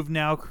 Right. You have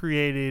now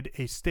created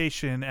a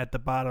station at the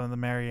bottom of the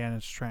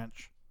Marianas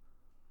Trench.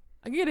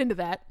 I can get into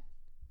that.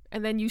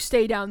 And then you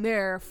stay down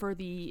there for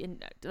the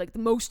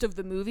most of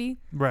the movie.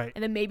 Right.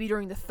 And then maybe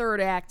during the third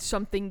act,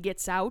 something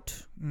gets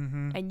out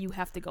and you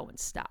have to go and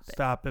stop it.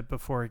 Stop it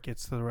before it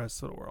gets to the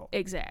rest of the world.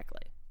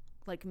 Exactly.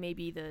 Like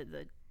maybe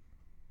the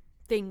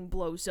thing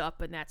blows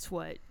up and that's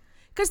what...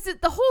 Because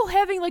the whole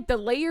having like the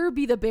layer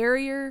be the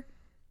barrier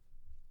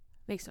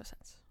makes no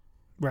sense.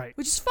 Right.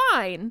 Which is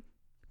fine,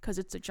 because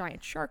it's a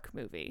giant shark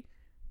movie.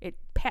 It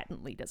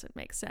patently doesn't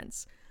make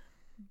sense.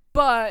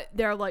 But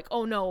they're like,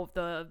 oh no,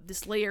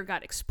 this layer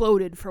got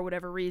exploded for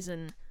whatever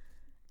reason,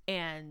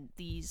 and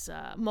these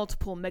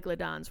multiple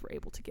megalodons were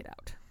able to get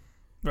out.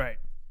 Right.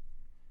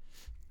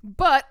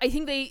 But I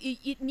think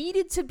it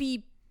needed to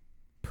be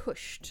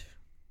pushed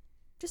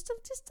just a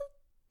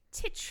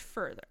titch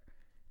further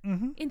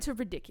into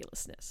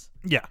ridiculousness.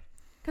 Yeah.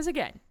 Because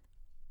again,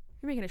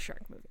 You're making a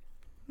shark movie.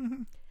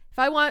 Mm-hmm. If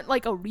I want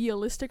like a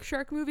realistic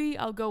shark movie,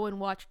 I'll go and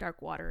watch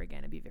Dark Water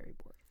again and be very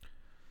bored.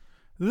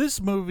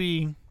 This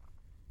movie,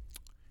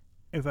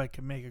 if I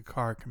can make a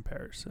car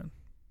comparison,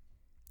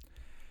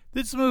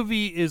 this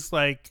movie is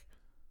like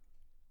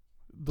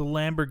the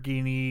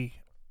Lamborghini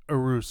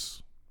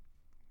Urus,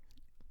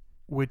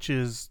 which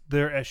is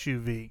their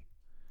SUV.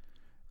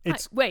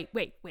 It's wait.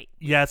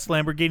 Yeah, it's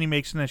Lamborghini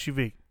makes an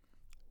SUV.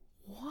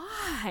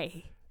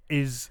 Why?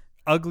 Is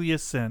ugly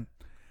as sin.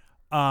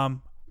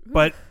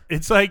 But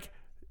it's like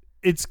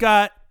it's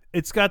got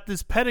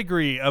this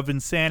pedigree of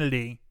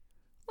insanity.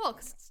 Well,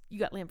 'cause you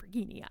got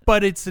Lamborghini on it.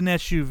 But it's an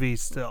SUV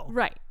still.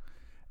 Right.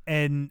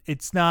 And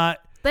it's not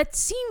That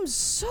seems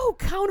so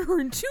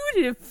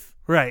counterintuitive.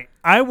 right.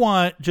 I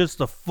want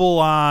just a full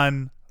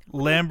on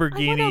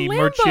Lamborghini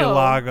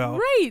Murcielago.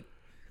 Right.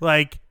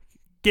 Like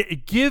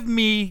give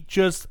me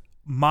just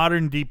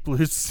modern Deep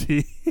Blue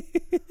Sea.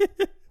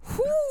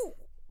 Who?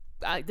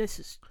 This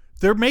is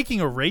They're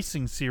making a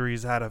racing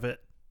series out of it.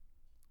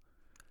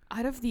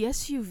 out of the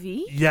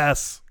SUV?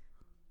 Yes.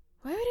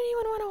 Why would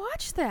anyone want to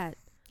watch that?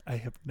 I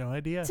have no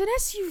idea. It's an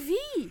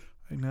SUV.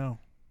 I know.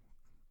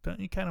 Don't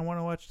you kind of want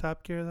to watch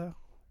Top Gear, though?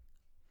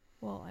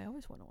 Well, I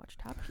always want to watch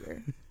Top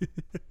Gear.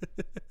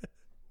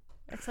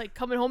 It's like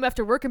coming home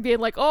after work and being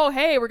like, oh,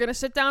 hey, we're going to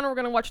sit down and we're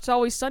going to watch It's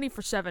Always Sunny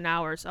for 7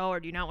 hours. Oh, or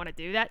do you not want to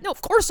do that? No,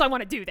 of course I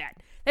want to do that.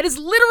 That is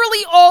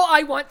literally all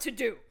I want to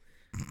do.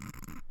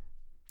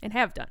 And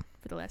have done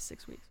for the last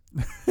 6 weeks.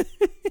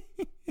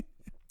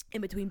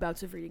 In between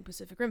bouts of reading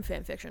Pacific Rim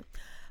fan fiction.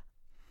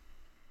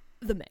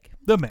 The Meg.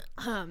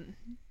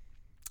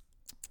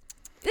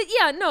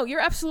 Yeah, no,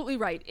 you're absolutely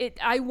right.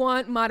 I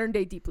want modern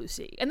day Deep Blue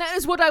Sea. And that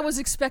is what I was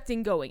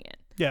expecting going in.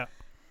 Yeah.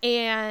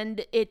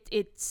 And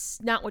it's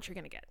not what you're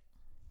going to get.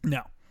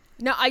 No.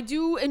 Now, I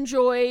do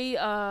enjoy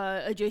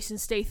Jason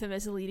Statham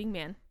as a leading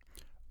man.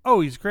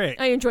 Oh, he's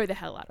great. I enjoy the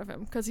hell out of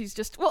him because he's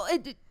just, well,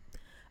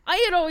 I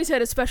had always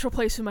had a special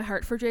place in my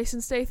heart for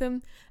Jason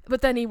Statham,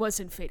 but then he was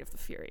in Fate of the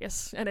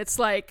Furious. And it's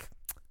like,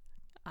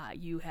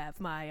 you have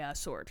my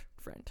sword,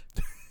 friend.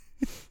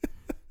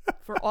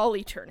 For all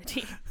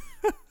eternity.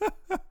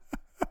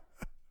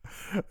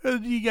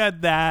 You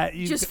got that.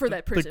 Just for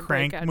that prison the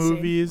Crank breakout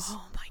movies. Scene.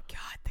 Oh my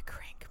god, the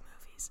Crank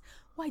movies.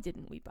 Why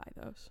didn't we buy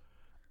those?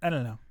 I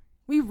don't know.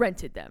 We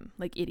rented them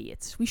like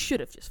idiots. We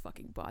should have just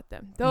fucking bought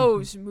them.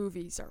 Those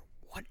movies are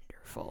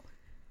wonderful.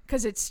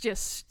 Because it's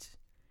just...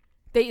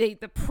 the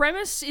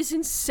premise is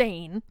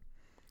insane.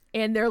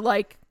 And they're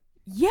like,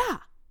 yeah.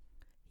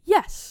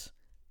 Yes.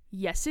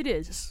 Yes, it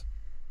is.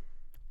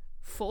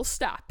 Full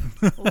stop.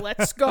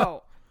 Let's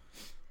go.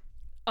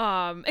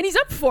 And he's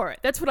up for it.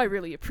 That's what I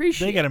really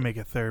appreciate. They got to make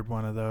a third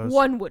one of those.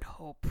 One would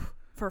hope.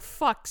 For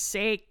fuck's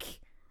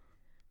sake.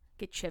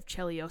 Get Chev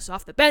Chelios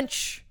off the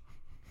bench.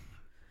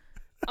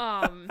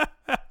 But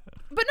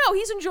no,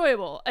 he's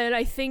enjoyable. And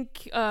I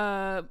think,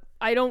 I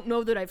don't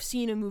know that I've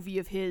seen a movie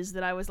of his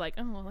that I was like,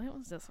 oh, well, that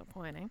was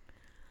disappointing.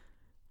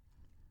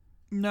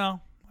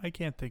 No, I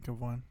can't think of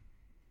one.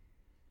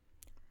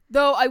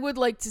 Though I would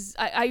like to,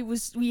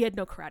 we had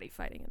no karate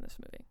fighting in this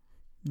movie.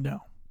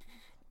 No.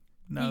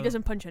 He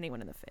doesn't punch anyone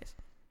in the face.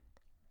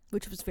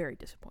 Which was very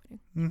disappointing.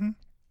 Mm-hmm.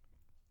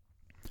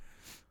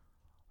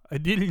 I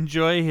did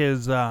enjoy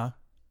his, so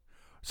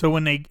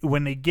when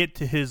they get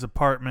to his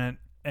apartment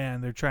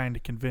and they're trying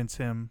to convince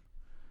him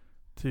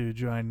to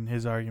join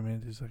his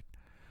argument, he's like,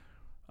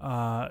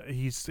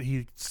 he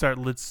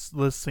starts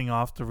listing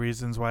off the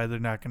reasons why they're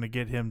not going to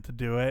get him to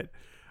do it.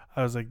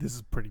 I was like, this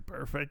is pretty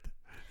perfect.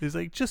 He's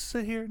like, just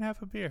sit here and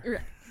have a beer.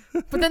 Right.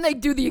 But then they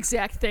do the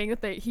exact thing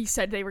that he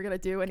said they were going to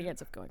do, and he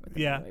ends up going with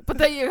it anyway. But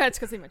that's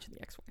because they mentioned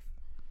the ex-wife.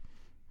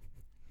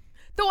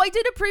 Though I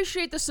did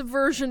appreciate the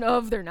subversion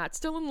of they're not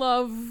still in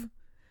love.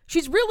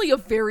 She's really a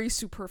very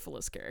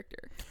superfluous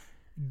character.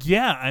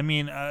 Yeah, I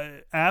mean,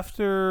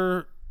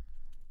 after...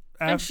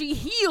 And she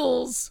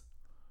heals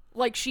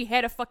like she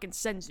had a fucking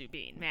senzu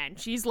bean, man.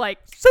 She's like,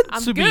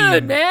 I'm Senzu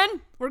good, bean.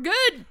 man. We're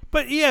good.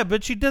 But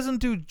she doesn't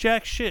do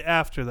jack shit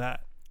after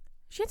that.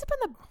 She ends up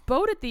on the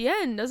boat at the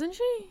end, doesn't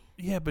she?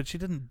 Yeah, but she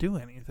didn't do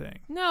anything.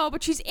 No,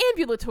 but she's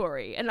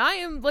ambulatory, and I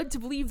am led to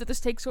believe that this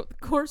takes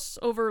course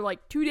over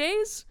like 2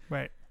 days.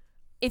 Right.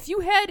 If you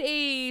had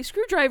a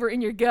screwdriver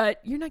in your gut,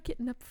 you're not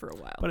getting up for a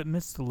while. But it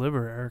missed the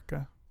liver,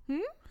 Erica.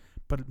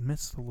 But it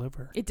missed the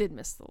liver. It did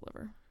miss the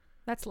liver.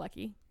 That's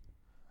lucky.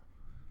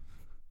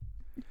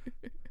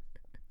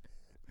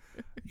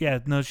 Yeah,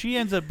 no, she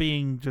ends up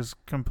being just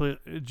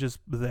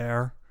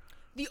there.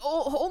 The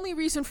only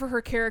reason for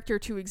her character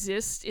to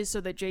exist is so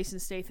that Jason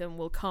Statham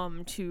will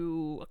come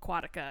to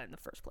Aquatica in the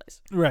first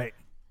place. Right.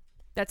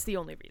 That's the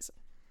only reason.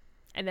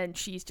 And then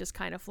she's just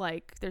kind of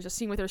like, there's a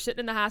scene with her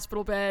sitting in the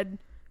hospital bed,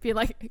 being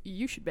like,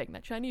 you should bang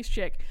that Chinese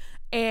chick.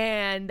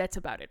 And that's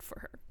about it for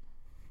her.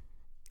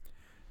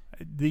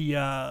 The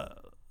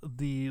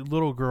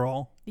little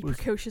girl. The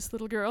precocious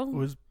little girl.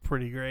 Was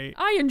pretty great.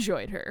 I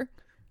enjoyed her.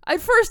 At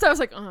first I was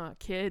like, oh,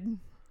 kid.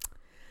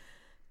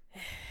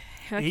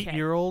 Okay.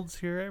 8-year-olds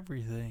hear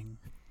everything.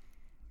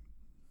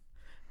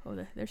 Oh,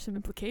 there's some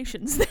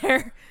implications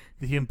there.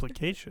 The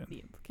implication. The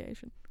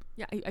implication.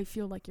 Yeah, I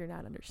feel like you're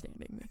not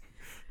understanding me.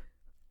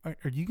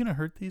 Are you going to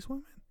hurt these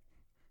women?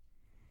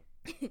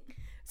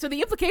 So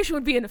the implication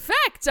would be an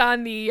effect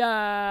on the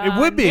it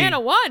would be Nana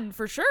 1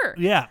 for sure.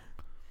 Yeah.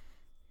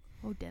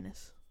 Oh,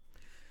 Dennis.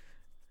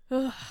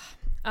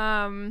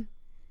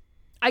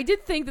 I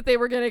did think that they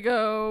were going to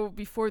go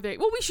before they...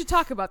 Well, we should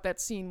talk about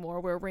that scene more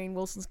where Rainn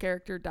Wilson's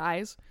character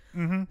dies.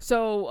 Mm-hmm.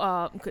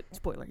 So,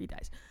 spoiler, he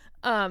dies.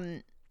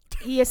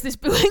 He has this...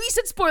 He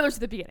said spoilers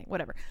at the beginning.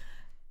 Whatever.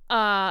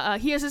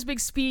 He has this big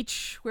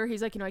speech where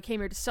he's like, I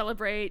came here to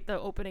celebrate the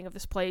opening of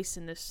this place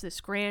and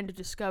this grand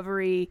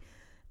discovery.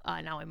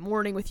 Now I'm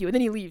mourning with you. And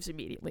then he leaves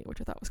immediately,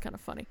 which I thought was kind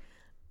of funny.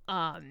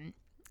 And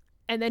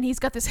then he's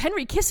got this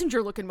Henry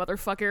Kissinger looking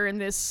motherfucker in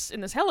this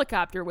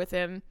helicopter with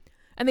him,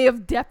 and they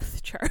have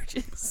depth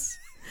charges.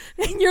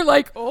 And you're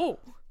like, oh,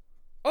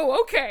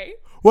 okay.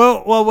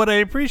 Well, what I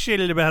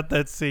appreciated about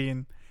that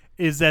scene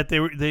is that they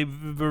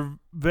were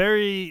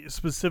very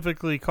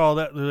specifically called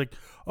out. They're like,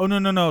 oh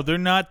no, they're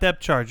not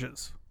depth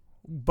charges,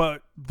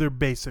 but they're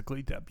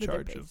basically depth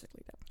charges. They're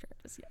basically depth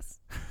charges, yes.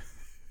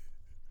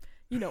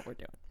 You know what we're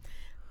doing.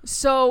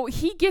 So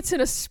he gets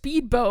in a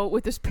speedboat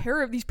with these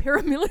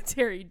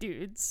paramilitary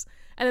dudes,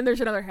 and then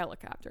there's another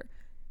helicopter,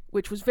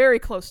 which was very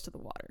close to the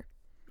water.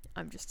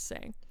 I'm just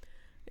saying.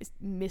 It's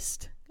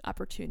missed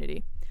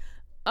opportunity.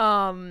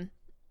 So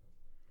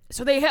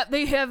they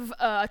have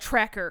a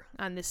tracker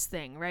on this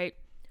thing, right?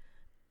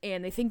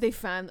 And they think they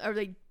find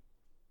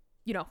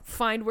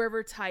wherever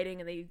it's hiding,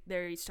 and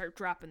they start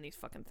dropping these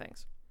fucking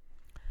things.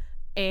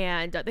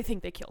 And they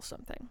think they kill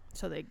something.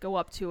 So they go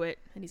up to it,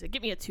 and he's like,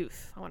 "Give me a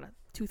tooth. I want a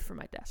tooth for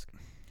my desk."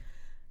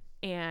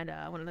 And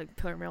one of the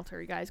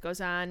paramilitary guys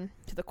goes on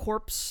to the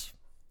corpse,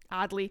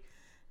 oddly.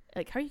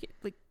 Like,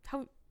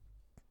 how...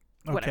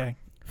 Whatever.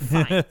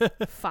 Okay.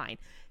 Fine.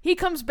 He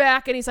comes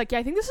back, and he's like, "Yeah,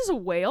 I think this is a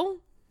whale."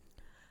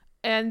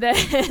 And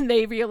then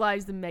they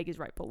realize the Meg is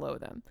right below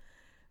them.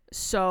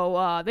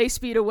 So they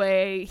speed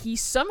away. He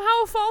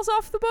somehow falls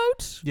off the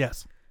boat.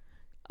 Yes.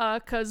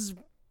 Because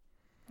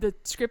the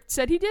script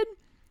said he did.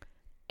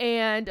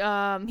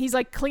 And he's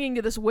like clinging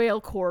to this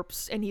whale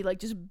corpse, and he like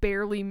just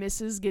barely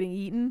misses getting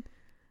eaten.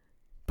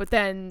 But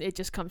then it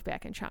just comes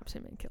back and chomps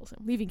him and kills him,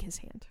 leaving his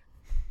hand.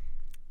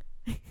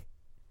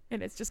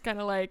 And it's just kind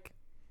of like,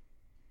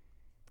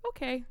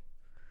 okay.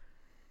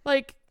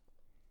 Like,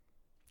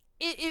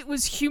 it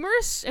was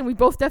humorous, and we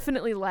both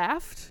definitely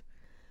laughed.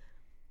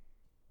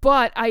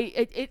 But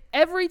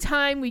every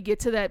time we get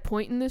to that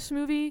point in this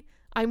movie,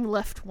 I'm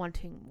left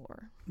wanting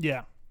more.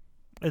 Yeah.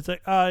 It's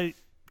like, you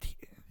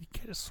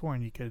could have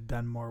sworn you could have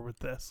done more with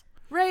this.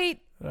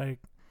 Right.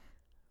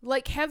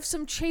 Like, have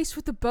some chase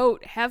with the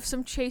boat. Have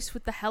some chase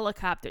with the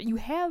helicopter. You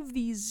have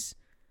this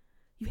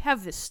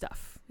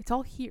stuff. It's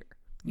all here.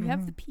 You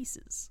have the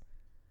pieces.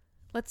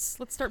 Let's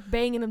start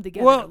banging them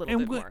together a little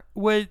bit more.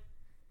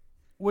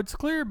 What's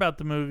clear about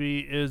the movie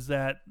is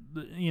that,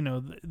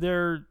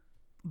 they're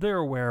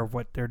aware of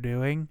what they're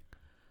doing.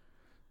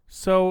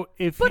 So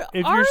if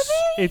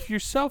you're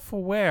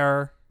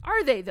self-aware,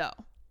 are they though?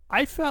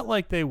 I felt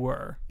like they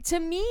were. To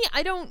me,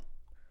 I don't.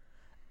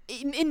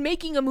 In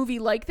making a movie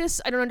like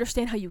this, I don't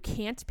understand how you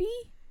can't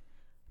be,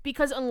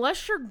 because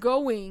unless you're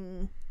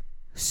going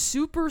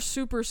super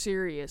super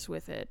serious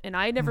with it, and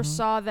I never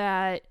saw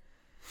that.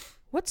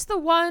 What's the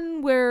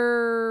one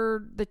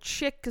where the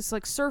chick is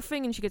like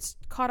surfing and she gets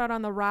caught out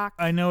on the rock?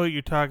 I know what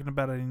you're talking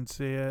about. I didn't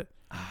see it.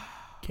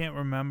 Can't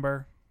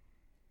remember.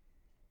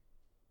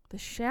 The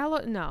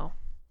Shallow? No.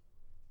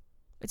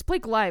 It's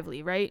Blake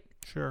Lively, right?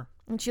 Sure.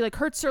 And she like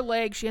hurts her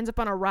leg. She ends up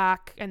on a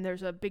rock, and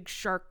there's a big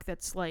shark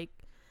that's like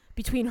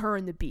between her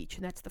and the beach,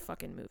 and that's the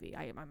fucking movie.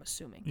 I'm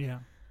assuming. Yeah.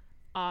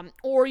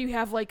 Or you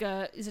have like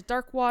is it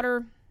Dark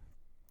Water?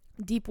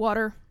 Deep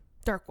Water?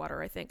 Dark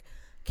Water, I think.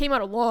 Came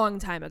out a long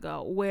time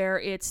ago, where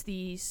it's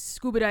the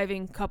scuba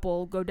diving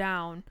couple go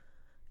down,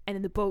 and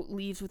then the boat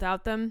leaves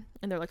without them,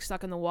 and they're like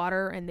stuck in the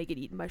water, and they get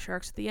eaten by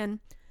sharks at the end.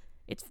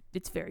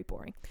 It's very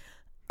boring,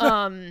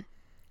 because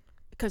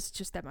it's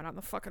just them out on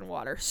the fucking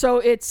water. So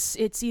it's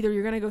either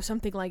you're gonna go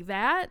something like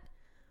that,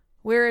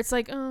 where it's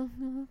like, oh,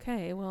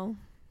 okay, well,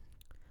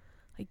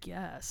 I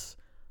guess,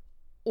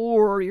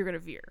 or you're gonna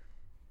veer,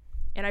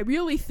 and I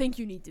really think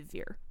you need to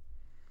veer.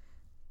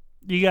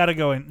 You gotta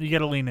go in. You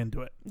gotta lean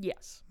into it.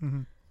 Yes.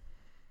 Mm-hmm.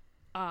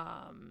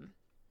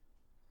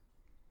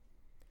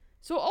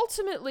 So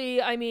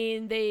ultimately, I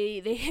mean, they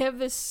have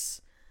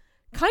this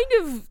kind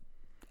of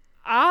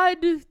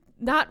odd,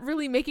 not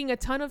really making a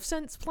ton of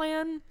sense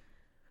plan,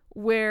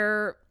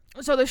 where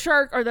so the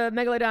shark or the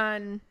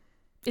megalodon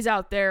is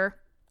out there.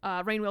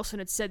 Rainn Wilson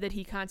had said that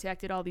he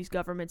contacted all these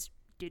governments.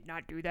 Did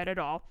not do that at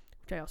all,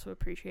 which I also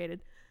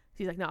appreciated.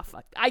 He's like, no,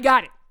 fuck, I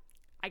got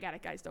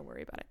it, guys. Don't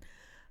worry about it.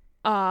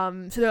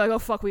 So they're like, oh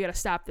fuck, we gotta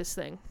stop this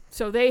thing.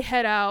 So they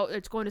head out.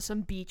 It's going to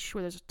some beach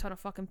where there's a ton of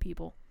fucking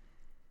people.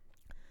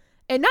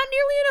 And not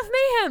nearly enough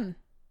mayhem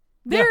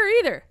there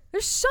either.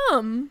 There's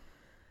some,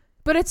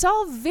 but it's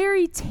all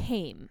very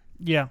tame.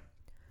 Yeah.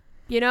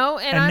 And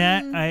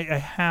that, I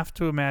have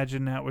to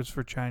imagine that was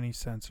for Chinese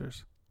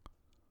censors.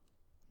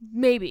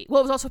 Maybe.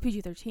 Well, it was also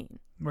PG-13.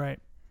 Right.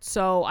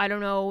 So I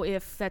don't know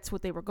if that's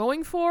what they were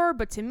going for,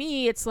 but to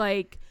me, it's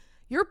like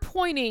you're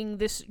pointing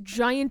this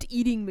giant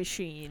eating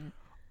machine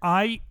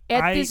at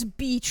this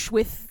beach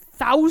with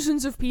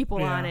thousands of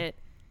people on it.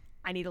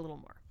 I need a little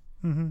more.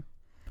 Mm-hmm.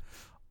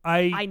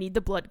 I need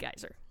the blood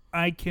geyser.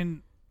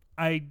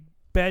 I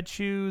bet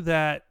you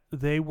that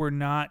they were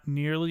not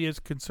nearly as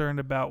concerned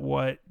about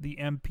what the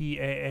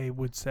MPAA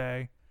would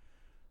say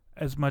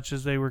as much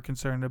as they were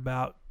concerned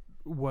about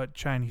what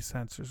Chinese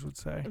censors would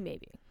say.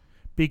 Maybe.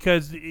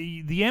 Because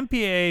the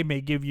MPAA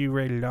may give you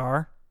rated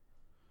R,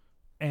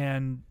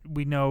 and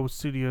we know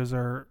studios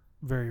are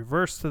very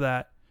averse to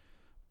that.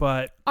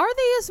 But are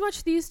they as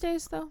much these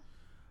days, though?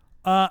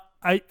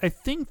 I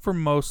think for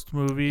most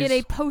movies in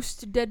a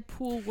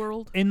post-Deadpool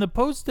world. In the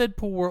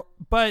post-Deadpool world,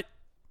 but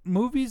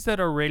movies that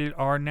are rated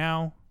R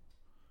now,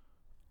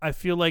 I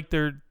feel like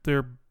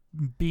they're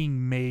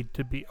being made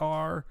to be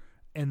R,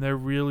 and they're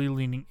really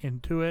leaning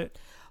into it.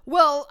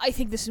 Well, I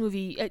think this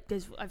movie,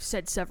 as I've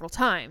said several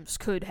times,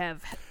 could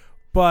have.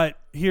 But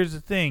here's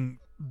the thing: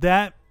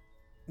 that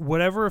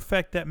whatever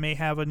effect that may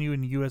have on you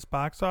in the U.S.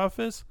 box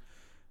office,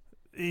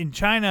 in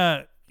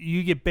China,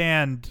 you get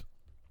banned.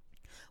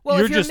 Well,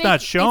 you're just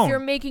not shown. If you're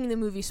making the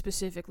movie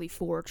specifically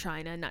for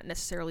China, not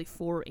necessarily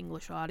for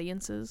English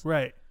audiences,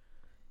 right?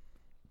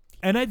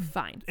 And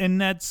fine.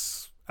 And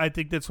I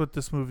think that's what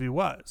this movie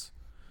was.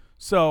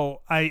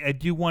 So I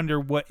do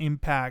wonder what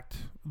impact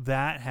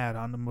that had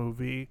on the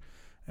movie,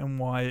 and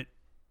what,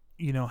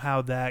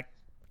 how that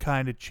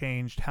kind of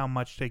changed how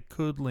much they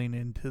could lean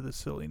into the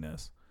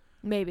silliness.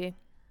 Maybe.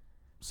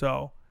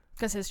 So.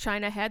 Because has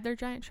China had their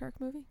giant shark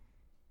movie?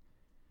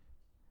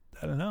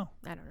 I don't know.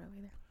 I don't know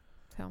either.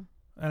 So.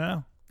 I don't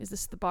know. Is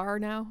this the bar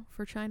now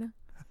for China?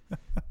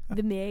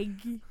 The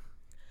Meg.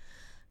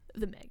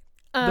 The Meg.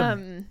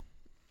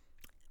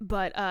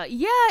 But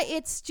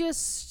it's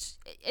just,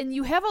 and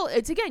you have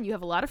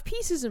a lot of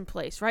pieces in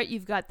place, right?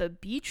 You've got the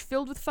beach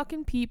filled with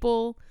fucking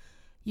people.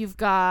 You've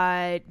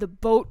got the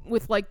boat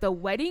with like the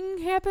wedding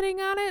happening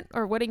on it,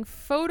 or wedding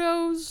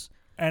photos.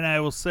 And I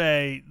will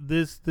say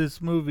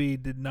this movie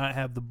did not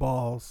have the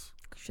balls.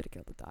 Should have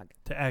killed the dog.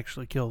 To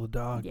actually kill the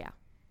dog. Yeah.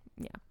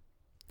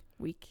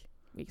 Weak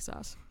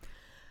sauce.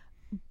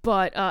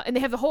 But and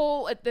they have the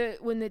whole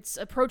when it's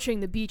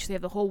approaching the beach, they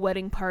have the whole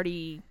wedding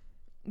party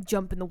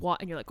jump in the water,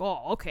 and you're like,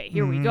 oh, okay,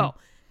 here we go.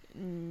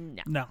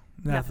 No,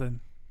 nothing.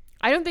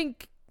 I don't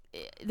think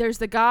there's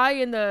the guy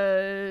in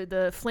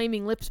the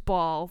flaming lips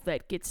ball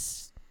that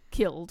gets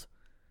killed,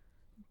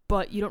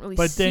 but you don't really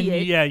see it. But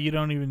then, you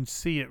don't even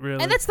see it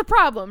really. And that's the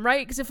problem,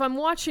 right? Because if I'm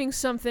watching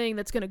something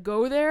that's going to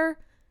go there,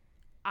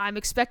 I'm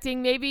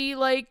expecting maybe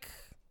like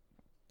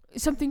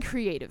something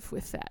creative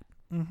with that.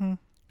 Mm-hmm.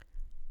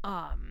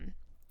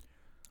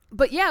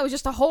 But yeah, it was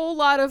just a whole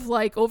lot of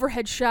like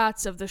overhead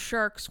shots of the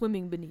shark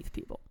swimming beneath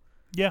people.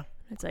 Yeah.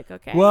 It's like,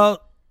 okay.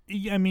 Well,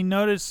 I mean,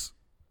 notice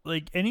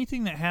like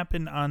anything that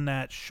happened on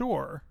that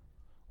shore,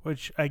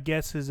 which I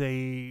guess is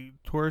a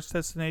tourist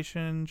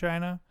destination in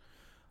China,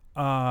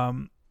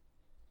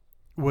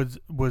 was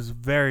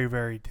very,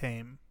 very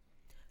tame.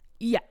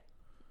 Yeah.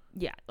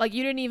 Like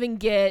you didn't even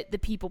get the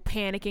people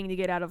panicking to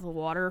get out of the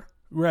water.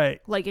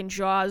 Right. Like in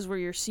Jaws, where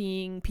you're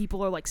seeing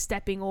people are like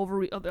stepping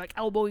over, like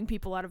elbowing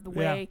people out of the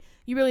way.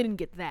 You really didn't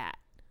get that.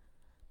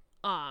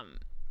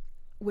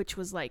 Which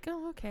was like,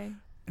 oh, okay.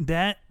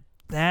 That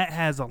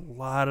has a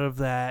lot of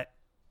that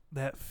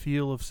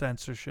feel of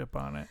censorship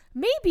on it.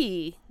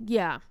 Maybe,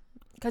 yeah.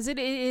 Because it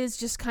is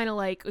just kind of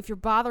like, if you're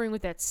bothering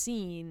with that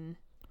scene,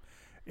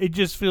 it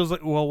just feels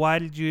like, well, why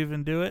did you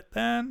even do it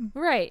then?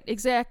 Right,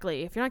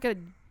 exactly. If you're not going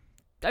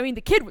to... I mean,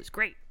 the kid was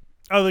great.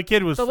 Oh, the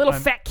kid was The little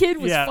fat kid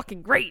was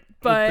fucking great.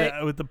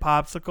 But with the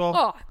popsicle.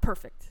 Oh,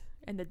 perfect.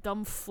 And the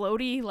dumb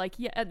floaty,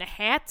 and the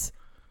hat.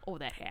 Oh,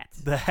 that hat.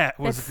 The hat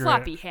was that great.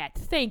 Floppy hat.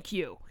 Thank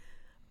you.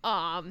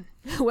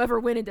 Whoever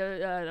went into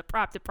the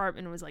prop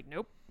department was like,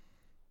 nope.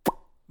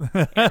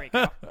 There we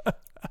go.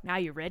 Now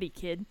you're ready,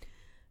 kid.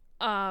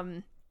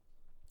 Yeah,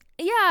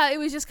 it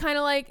was just kind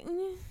of like,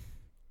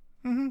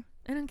 mm-hmm.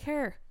 I don't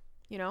care,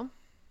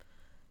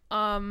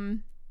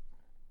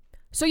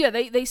 So yeah,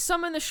 they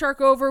summon the shark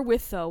over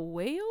with a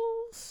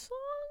whale song.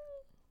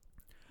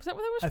 Is that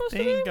what they were supposed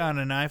to do? I think on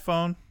an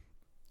iPhone.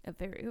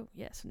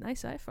 Yes,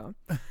 nice iPhone.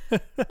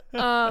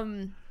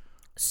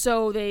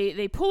 So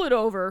they pull it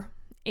over,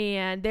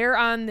 and they're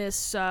on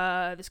this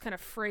kind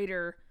of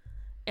freighter,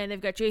 and they've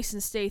got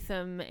Jason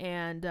Statham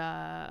and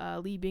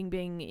Li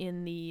Bingbing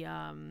in the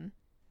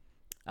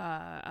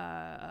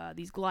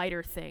these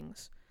glider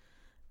things.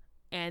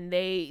 And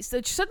they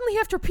suddenly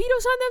have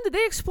torpedoes on them. Did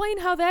they explain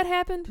how that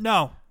happened?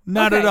 No,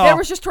 not at all. There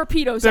was just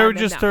torpedoes on them. They were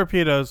just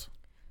torpedoes.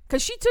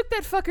 Because she took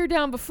that fucker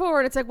down before,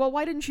 and it's like, well,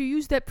 why didn't you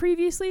use that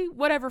previously?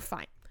 Whatever,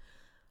 fine.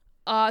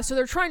 So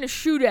they're trying to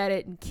shoot at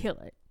it and kill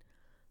it.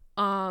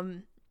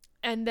 And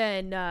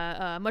then,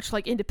 much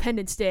like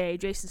Independence Day,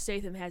 Jason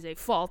Statham has a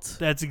fault.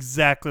 That's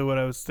exactly what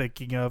I was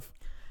thinking of.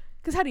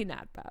 Because how do you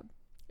not,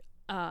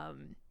 Bob?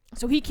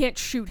 So he can't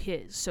shoot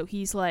his. So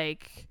he's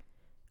like,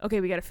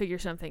 okay, we got to figure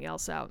something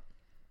else out.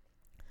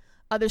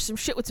 There's some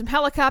shit with some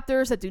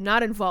helicopters that do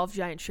not involve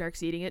giant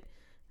sharks eating it.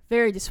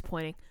 Very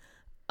disappointing.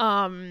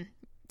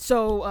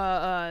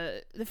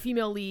 So the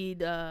female lead,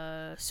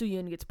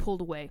 Soo-yoon, gets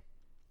pulled away.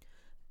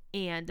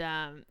 And,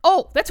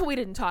 that's what we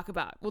didn't talk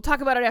about. We'll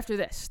talk about it after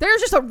this.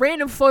 There's just a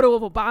random photo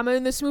of Obama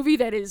in this movie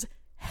that is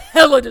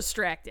hella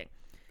distracting.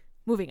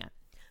 Moving on.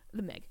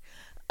 The Meg.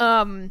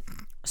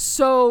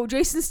 So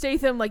Jason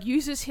Statham, like,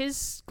 uses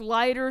his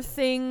glider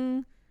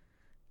thing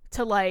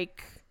to,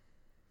 like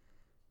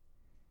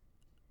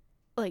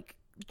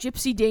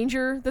Gypsy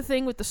Danger, the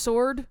thing with the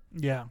sword.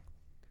 Yeah.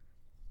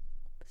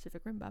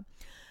 Pacific Rim Bob.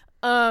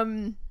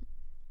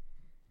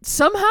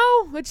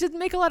 Somehow, which didn't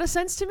make a lot of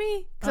sense to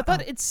me. Because I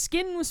thought its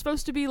skin was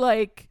supposed to be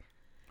like...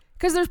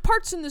 Because there's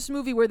parts in this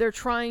movie where they're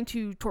trying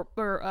to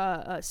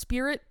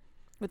spear it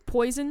with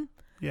poison.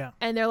 Yeah.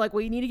 And they're like,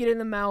 well, you need to get it in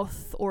the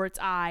mouth or its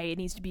eye. It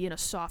needs to be in a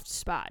soft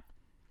spot.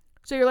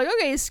 So you're like,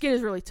 okay, his skin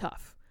is really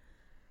tough.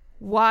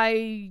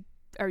 Why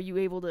are you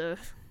able to...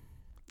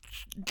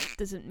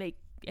 Doesn't make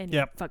any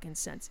fucking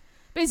sense.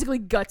 Basically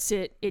guts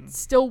it. It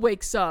still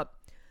wakes up.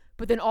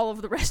 But then all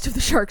of the rest of the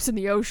sharks in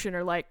the ocean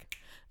are like,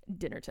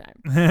 dinner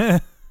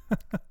time.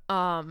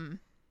 And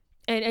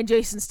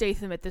Jason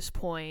Statham at this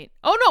point...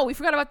 Oh, no, we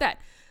forgot about that.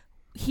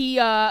 He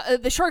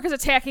the shark is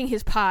attacking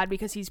his pod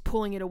because he's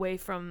pulling it away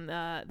from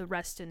the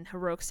rest in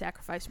heroic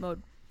sacrifice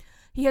mode.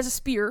 He has a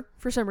spear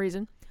for some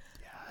reason.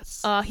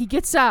 Yes. He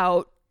gets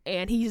out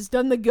and he's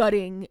done the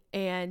gutting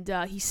and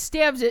he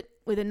stabs it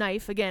with a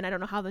knife. Again, I don't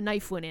know how the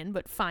knife went in,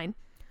 but fine.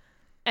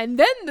 And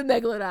then the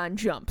Megalodon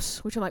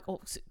jumps, which I'm like, oh,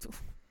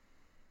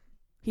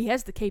 he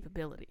has the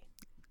capability.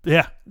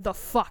 Yeah. The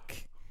fuck.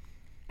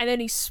 And then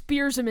he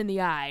spears him in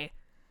the eye.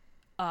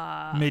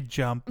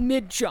 Mid-jump,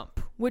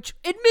 which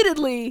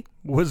admittedly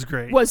was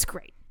great.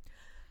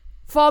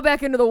 Fall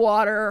back into the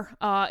water.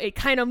 It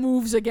kind of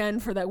moves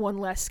again for that one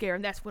last scare,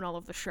 and that's when all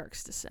of the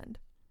sharks descend.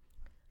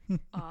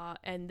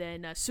 And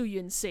then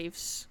Soo-yoon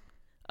saves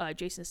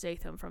Jason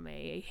Statham from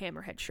a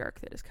hammerhead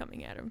shark that is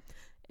coming at him,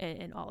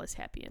 and all is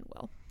happy and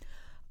well.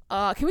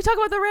 Can we talk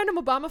about the random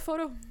Obama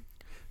photo?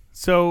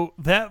 So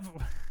the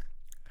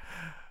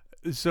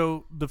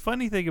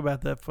funny thing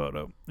about that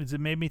photo is it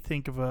made me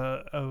think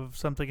of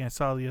something I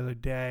saw the other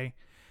day.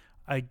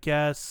 I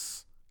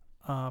guess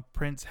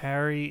Prince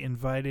Harry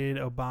invited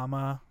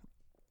Obama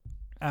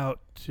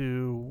out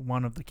to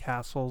one of the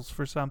castles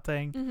for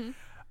something. Mm-hmm.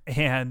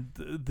 And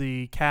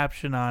the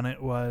caption on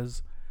it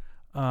was,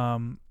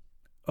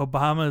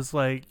 Obama's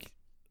like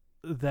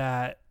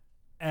that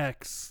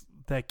ex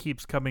that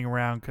keeps coming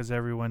around because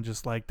everyone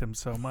just liked him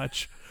so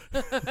much.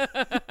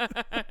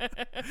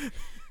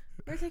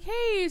 It's like,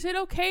 hey, is it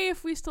okay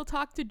if we still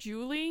talk to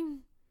Julie?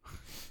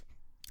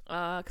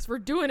 Because we're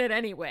doing it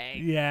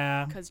anyway.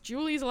 Yeah. Because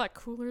Julie's a lot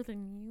cooler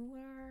than you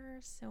are,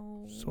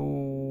 so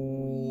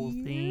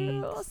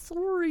thanks.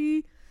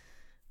 Sorry.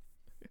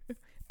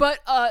 But,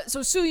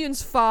 so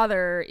Soo-yoon's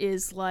father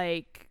is,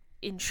 like,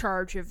 in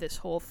charge of this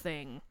whole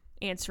thing,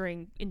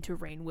 answering into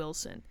Rainn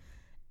Wilson.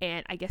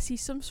 And I guess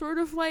he's some sort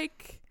of,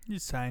 like...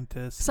 He's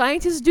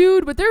scientist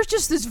dude, but there's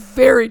just this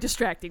very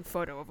distracting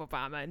photo of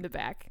Obama in the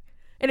back.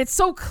 And it's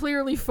so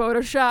clearly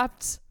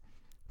photoshopped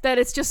that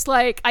it's just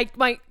like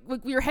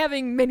we're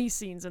having many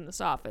scenes in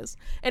this office,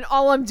 and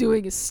all I'm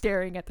doing is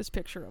staring at this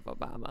picture of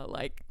Obama.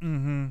 Like,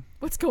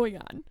 What's going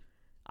on?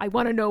 I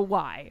want to know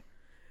why.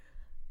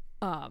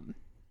 And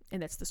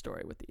that's the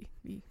story with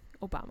the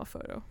Obama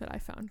photo that I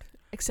found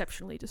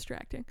exceptionally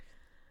distracting.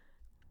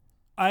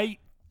 I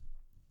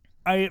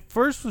at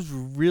first was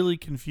really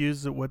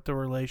confused at what the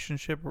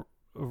relationship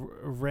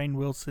Rainn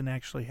Wilson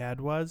actually had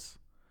was.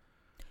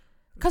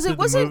 Because it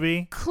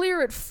wasn't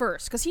clear at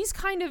first, because he's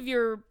kind of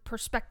your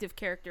perspective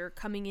character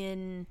coming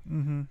in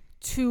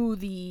to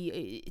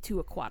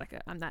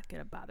Aquatica. I'm not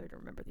going to bother to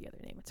remember the other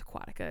name. It's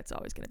Aquatica. It's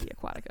always going to be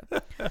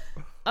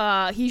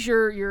Aquatica. He's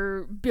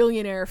your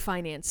billionaire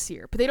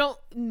financier. But they don't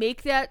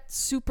make that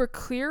super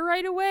clear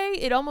right away.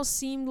 It almost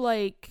seemed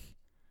like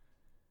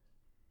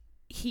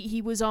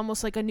he was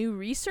almost like a new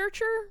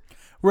researcher.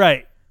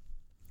 Right.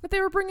 That they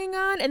were bringing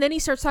on. And then he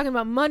starts talking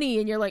about money,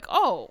 and you're like,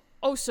 oh,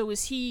 so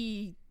is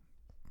he...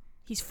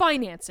 He's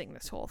financing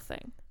this whole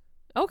thing.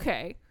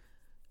 Okay.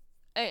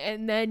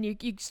 And then you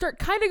start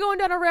kind of going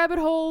down a rabbit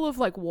hole of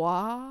like,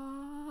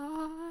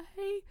 why?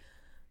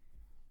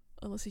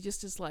 Unless he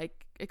just is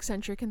like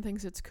eccentric and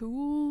thinks it's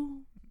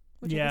cool.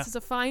 Which I guess is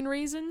a fine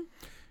reason.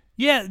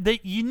 Yeah,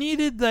 you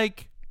needed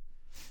like...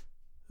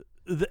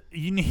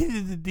 You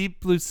needed the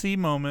Deep Blue Sea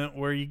moment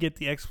where you get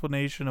the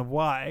explanation of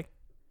why.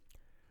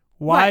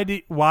 Why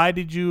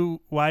did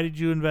you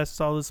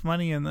invest all this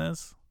money in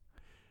this?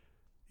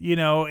 You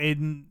know,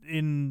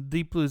 in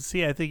Deep Blue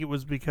Sea, I think it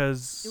was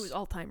because... It was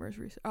Alzheimer's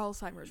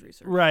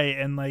research. Right,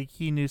 and, like,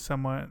 he knew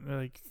someone,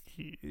 like,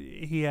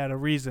 he had a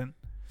reason.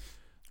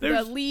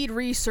 The lead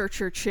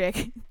researcher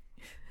chick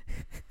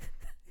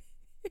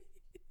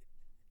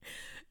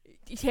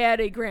had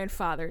a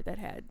grandfather that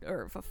had,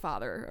 or a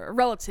father, or a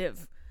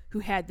relative who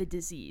had the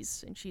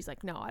disease. And she's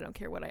like, no, I don't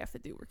care what I have to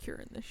do. We're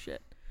curing this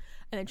shit.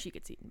 And then she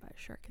gets eaten by a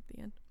shark at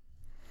the end.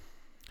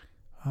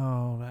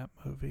 Oh, that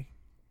movie.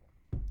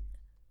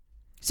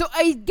 So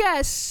I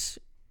guess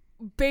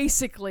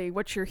basically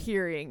what you're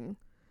hearing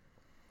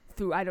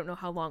through, I don't know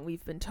how long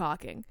we've been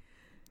talking.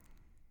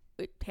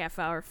 Half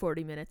hour,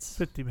 40 minutes.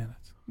 50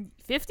 minutes.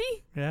 50?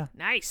 Yeah.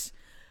 Nice.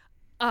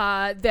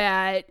 Go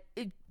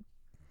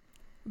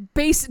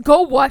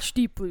watch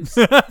Deep Blue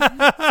Sea.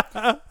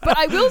 But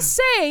I will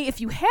say,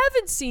 if you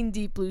haven't seen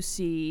Deep Blue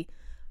Sea,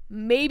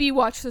 maybe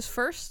watch this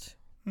first.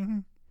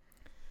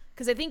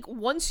 Because I think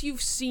once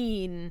you've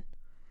seen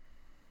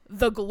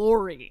the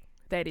glory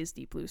that is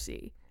Deep Blue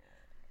Sea,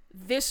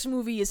 this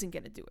movie isn't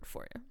going to do it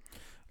for you.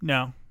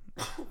 No,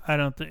 I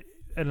don't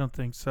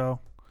think so.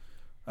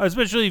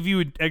 Especially if you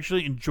would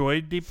actually enjoy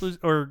Deep Blue,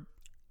 or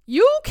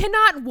you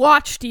cannot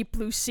watch Deep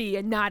Blue Sea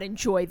and not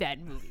enjoy that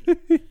movie,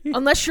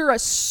 unless you're a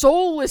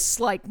soulless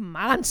like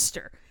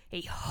monster,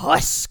 a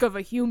husk of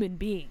a human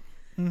being.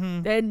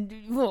 Then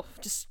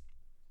just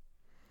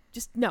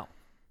no.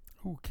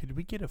 Ooh, could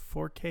we get a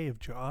 4K of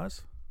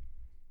Jaws?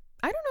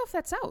 I don't know if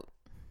that's out.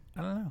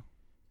 I don't know.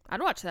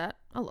 I'd watch that.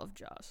 I love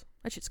Jaws.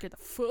 That shit scared the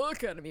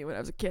fuck out of me when I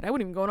was a kid. I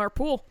wouldn't even go in our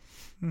pool.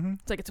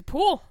 It's like, it's a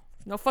pool.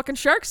 There's no fucking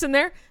sharks in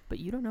there. But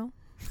you don't know.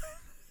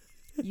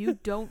 You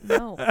don't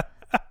know.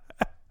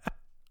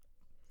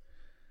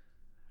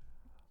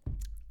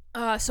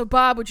 So,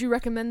 Bob, would you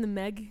recommend The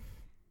Meg?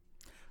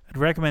 I'd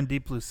recommend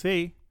Deep Blue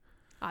Sea.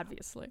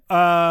 Obviously.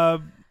 Yeah,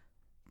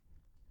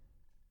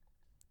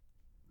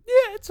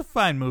 it's a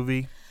fine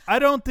movie. I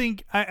don't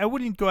think I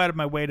wouldn't go out of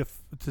my way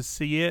to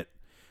see it.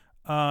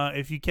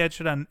 If you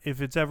catch it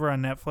if it's ever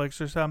on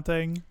Netflix or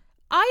something.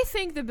 I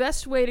think the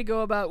best way to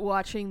go about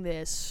watching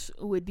this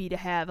would be to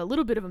have a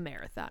little bit of a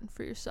marathon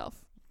for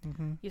yourself.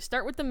 You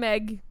start with The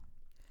Meg,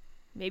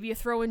 maybe you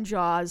throw in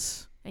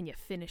Jaws, and you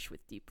finish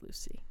with Deep Blue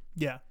Sea.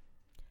 Yeah.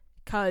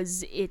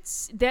 Because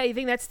I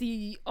think that's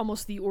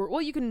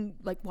well, you can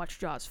like watch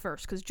Jaws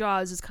first, because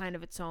Jaws is kind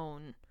of its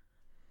own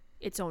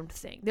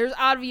thing. There's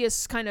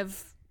obvious kind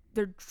of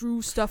their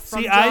drew stuff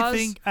from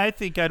Jaws. I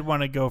think I'd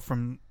want to go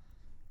from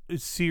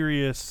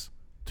serious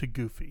to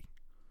goofy.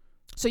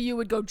 So you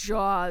would go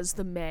Jaws,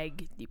 The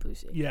Meg, Deep Blue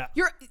Sea. Yeah.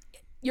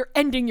 You're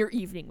ending your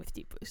evening with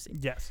Deep Blue Sea.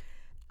 Yes.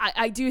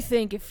 I do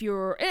think if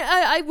you're...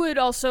 I would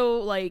also,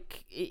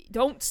 like...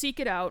 Don't seek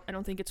it out. I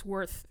don't think it's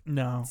worth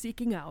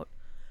seeking out.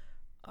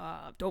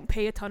 Don't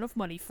pay a ton of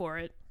money for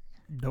it.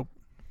 Nope.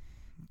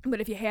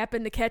 But if you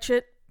happen to catch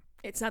it,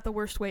 it's not the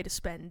worst way to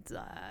spend,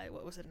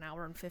 an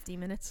hour and 50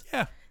 minutes?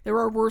 Yeah. There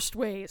are worst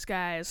ways,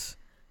 guys,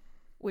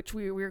 which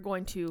we're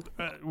going to...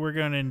 we're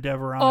going to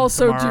endeavor on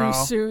also tomorrow. Do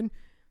soon.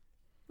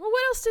 Well,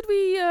 what else did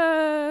we...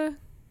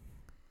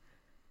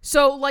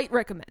 So, light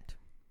recommend.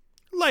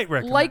 Light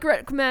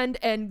recommend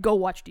and go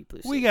watch Deep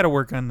Blue Sea. We got to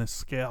work on this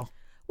scale.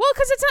 Well,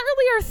 because it's not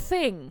really our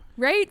thing,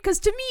 right? Because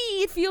to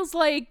me, it feels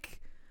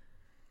like,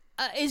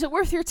 is it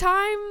worth your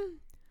time?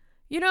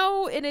 You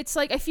know? And it's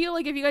like, I feel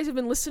like if you guys have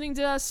been listening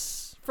to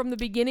us from the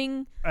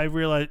beginning... I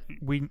realize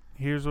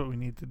here's what we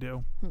need to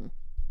do.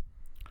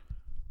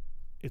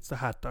 It's the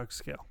hot dog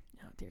scale.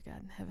 Oh, dear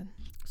God in heaven.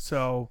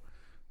 So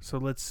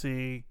let's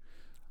see...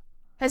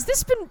 Has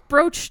this been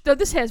broached? No,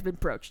 this has been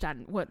broached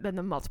on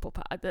the multiple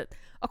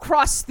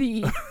across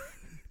the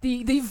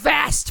the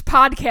vast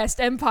podcast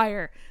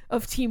empire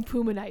of Team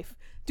Puma Knife.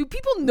 Do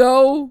people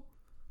know?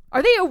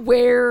 Are they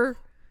aware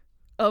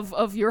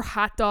of your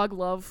hot dog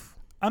love?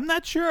 I'm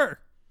not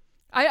sure.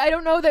 I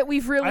don't know that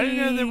we've really. I don't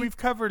know that we've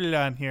covered it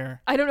on here.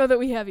 I don't know that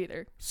we have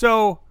either.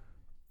 So,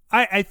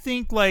 I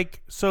think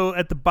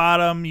at the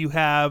bottom you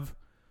have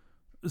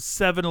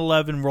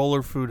 7-Eleven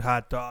roller food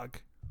hot dog.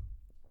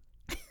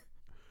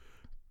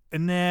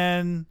 And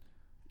then,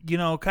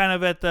 kind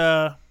of at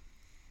the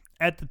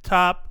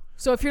top.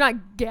 So if you're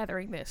not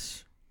gathering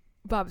this,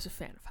 Bob is a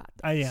fan of hot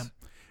dogs. I am.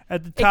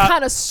 At the top, a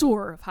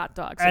connoisseur of hot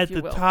dogs, if you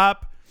will. At the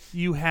top,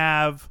 you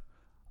have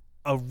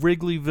a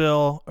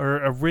Wrigleyville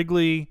or a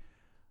Wrigley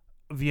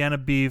Vienna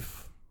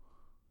beef.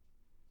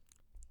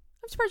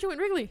 I'm surprised you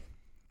went Wrigley.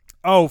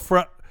 Oh,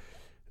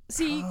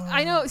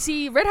 I know.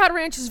 See, Red Hot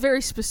Ranch is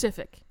very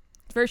specific.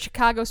 It's very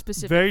Chicago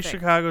specific. Very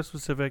Chicago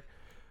specific.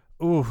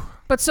 Ooh.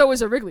 But so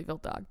is a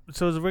Wrigleyville dog.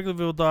 So is a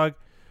Wrigleyville dog.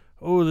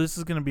 Oh, this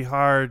is gonna be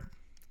hard.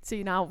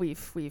 See, now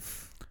we've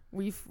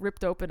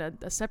ripped open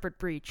a separate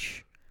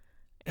breach.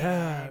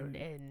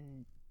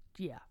 And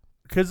yeah.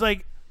 Because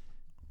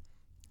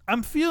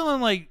I'm feeling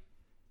like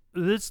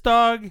this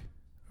dog,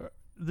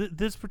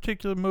 this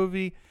particular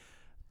movie,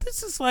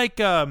 this is like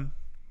a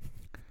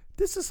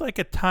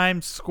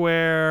Times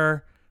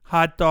Square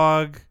hot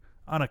dog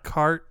on a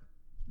cart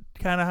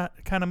kind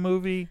of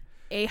movie.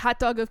 A hot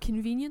dog of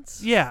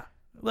convenience? Yeah.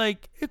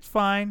 It's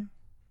fine.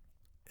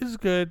 It's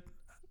good.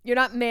 You're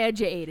not mad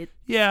you ate it.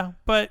 Yeah,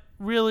 but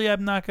really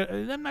I'm not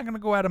gonna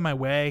go out of my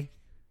way.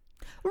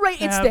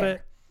 Right, it's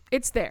there.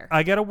 It's there.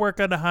 I gotta work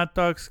on the hot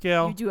dog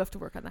scale. You do have to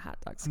work on the hot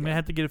dog scale. I'm gonna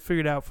have to get it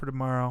figured out for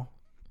tomorrow.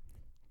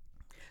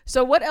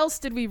 So what else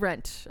did we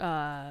rent,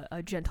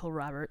 a gentle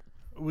Robert?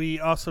 We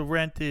also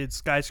rented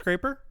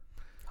Skyscraper.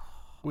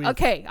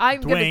 Okay,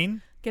 I'm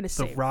Dwayne, gonna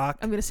say The Rock.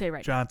 I'm gonna say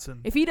right Johnson.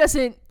 Now, if he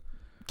doesn't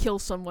kill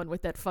someone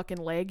with that fucking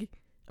leg,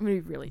 I'm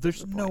gonna be really There's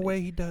disappointed. no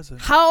way he doesn't.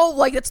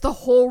 How? That's the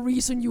whole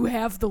reason you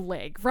have the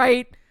leg,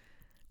 right?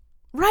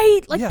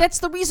 Right? Like, Yeah. that's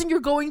the reason you're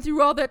going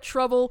through all that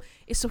trouble,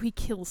 is so he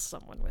kills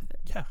someone with it.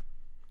 Yeah.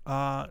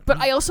 But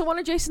I also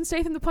wanted Jason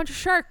Statham to punch a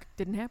shark.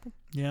 Didn't happen.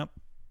 Yep.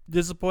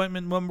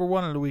 Disappointment number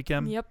 1 of the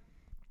weekend. Yep.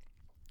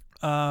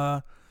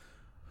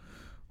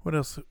 What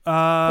else?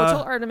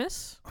 Hotel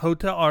Artemis.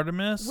 Hotel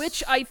Artemis.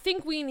 Which I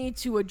think we need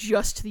to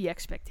adjust the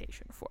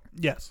expectation for.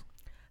 Yes.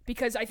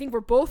 Because I think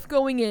we're both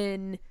going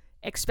in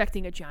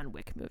expecting a John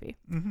Wick movie.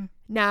 Mm-hmm.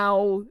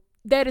 Now,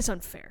 that is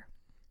unfair.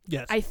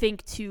 Yes. I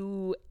think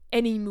to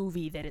any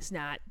movie that is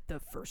not the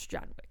first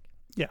John Wick.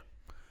 Yeah.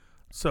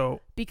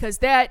 So. Because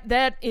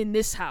that in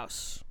this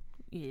house,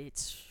 we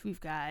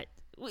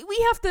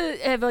have to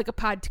have like a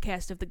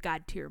podcast of the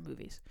God tier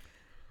movies.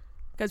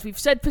 Because we've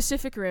said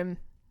Pacific Rim,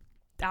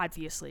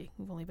 obviously.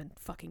 We've only been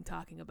fucking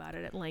talking about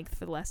it at length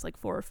for the last like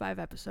 4 or 5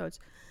 episodes.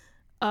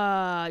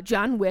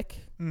 John Wick.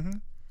 Mm-hmm.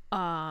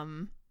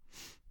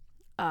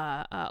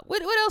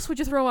 What else would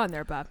you throw on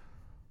there, Bob?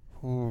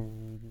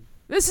 Ooh.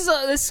 This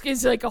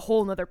is like a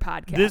whole nother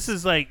podcast. This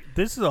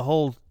is a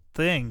whole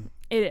thing.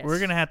 It is. We're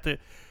gonna have to.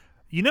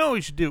 You know what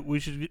we should do? We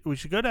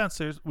should go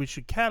downstairs. We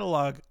should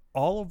catalog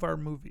all of our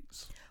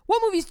movies.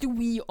 What movies do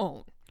we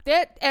own?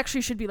 That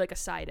actually should be like a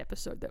side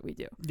episode that we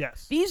do.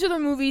 Yes. These are the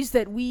movies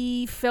that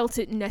we felt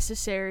it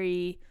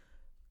necessary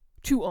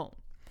to own.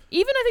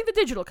 Even I think the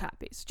digital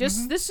copies.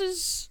 Just this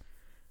is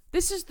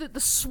the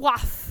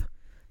swath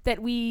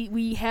that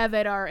we have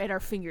at our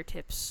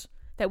fingertips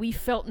that we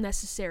felt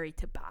necessary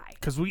to buy.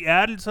 Because we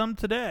added some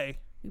today.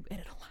 We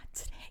added a lot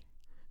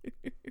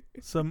today.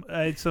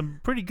 Some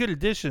pretty good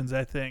additions,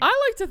 I think.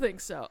 I like to think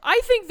so. I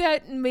think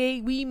that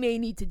we may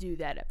need to do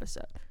that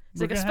episode.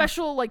 It's like a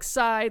special like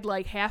side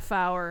like half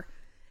hour.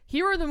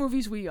 Here are the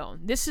movies we own.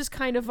 This is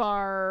kind of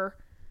our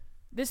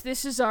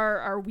this is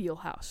our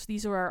wheelhouse.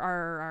 These are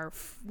our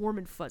warm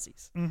and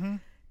fuzzies. Mm-hmm.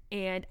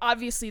 And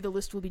obviously the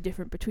list will be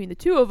different between the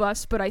two of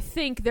us, but I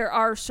think there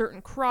are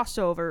certain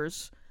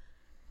crossovers,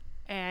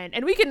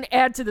 and we can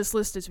add to this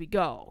list as we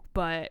go.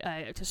 But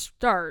to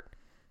start,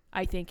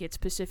 I think it's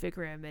Pacific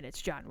Rim and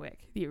it's John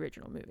Wick, the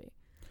original movie.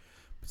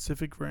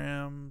 Pacific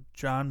Rim,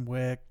 John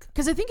Wick.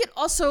 Because I think it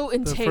also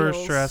entails the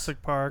first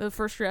Jurassic Park. The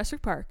first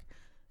Jurassic Park,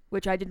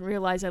 which I didn't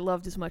realize I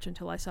loved as much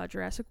until I saw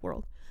Jurassic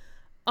World.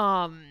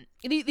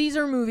 These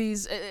are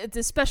movies,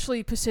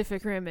 especially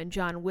Pacific Rim and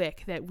John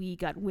Wick, that we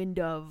got wind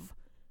of,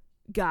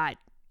 got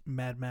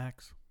Mad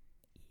Max.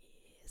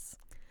 Yes.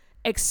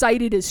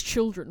 Excited as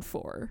children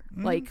for.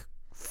 Like,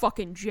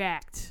 fucking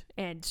jacked,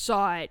 and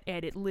saw it,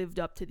 and it lived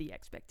up to the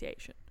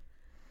expectation.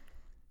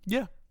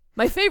 Yeah.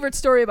 My favorite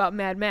story about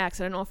Mad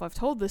Max, I don't know if I've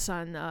told this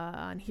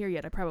on here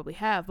yet, I probably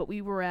have, but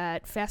we were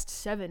at Fast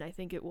 7, I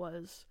think it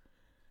was,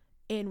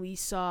 and we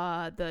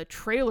saw the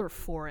trailer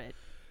for it,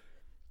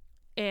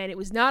 and it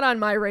was not on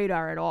my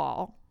radar at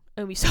all,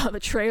 and we saw the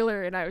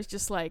trailer, and I was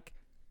just like,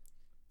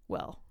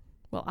 well,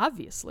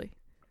 obviously,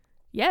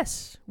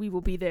 yes, we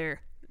will be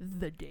there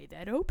the day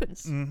that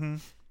opens. Mm-hmm.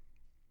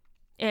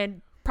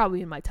 And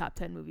probably in my top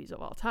 10 movies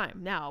of all time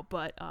now,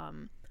 but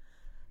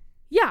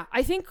yeah,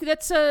 I think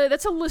that's a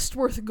list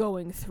worth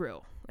going through,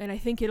 and I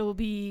think it'll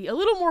be a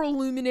little more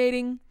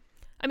illuminating.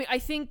 I mean, I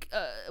think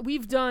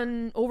we've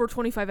done over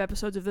 25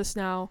 episodes of this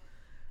now.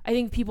 I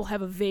think people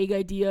have a vague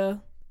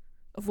idea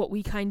of what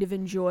we kind of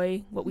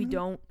enjoy, what we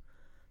don't.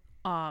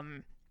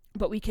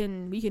 But we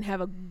can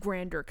have a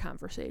grander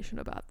conversation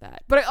about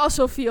that. But I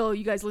also feel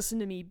you guys listen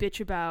to me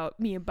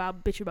and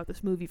Bob bitch about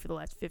this movie for the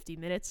last 50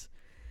 minutes.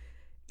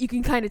 You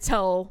can kind of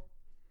tell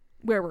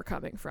where we're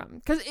coming from,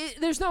 because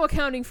there's no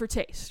accounting for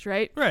taste,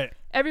 right? Right.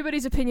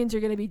 Everybody's opinions are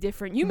going to be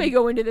different. You may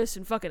go into this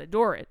and fucking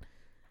adore it,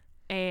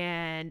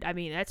 and I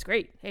mean that's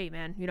great. Hey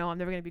man, I'm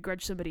never going to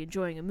begrudge somebody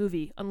enjoying a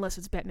movie unless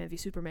it's Batman v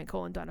Superman: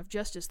 Dawn of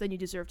Justice. Then you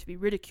deserve to be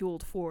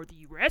ridiculed for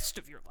the rest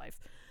of your life.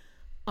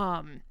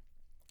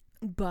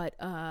 But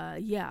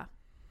yeah,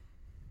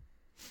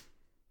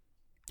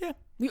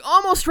 we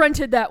almost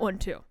rented that one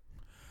too.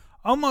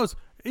 Almost.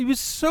 It was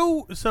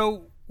so.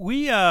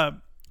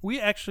 We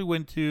actually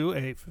went to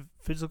a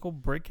physical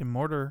brick and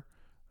mortar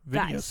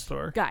video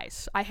store.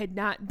 Guys, I had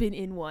not been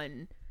in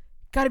one.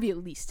 Got to be at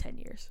least 10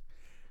 years.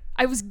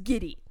 I was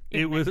giddy.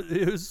 It was,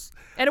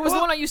 and it was the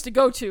one I used to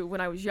go to when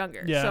I was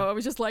younger. Yeah. So I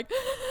was just like,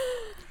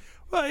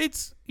 well,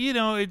 it's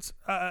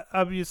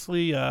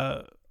obviously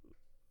an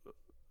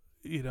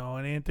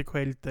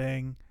antiquated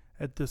thing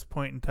at this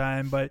point in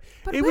time, but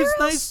it was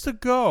nice to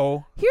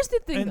go. Here's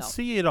the thing, and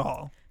see it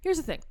all. Here's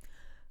the thing.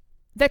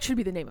 That should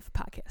be the name of the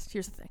podcast.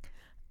 Here's the thing.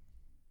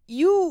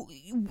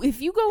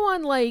 If you go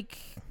on like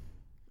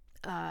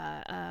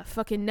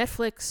fucking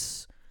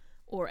Netflix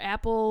or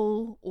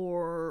Apple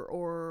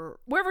or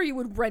wherever you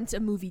would rent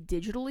a movie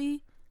digitally,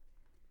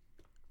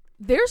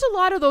 there's a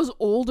lot of those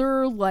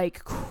older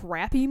like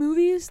crappy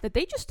movies that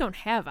they just don't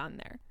have on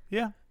there.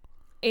 Yeah.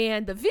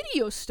 And the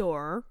video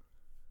store,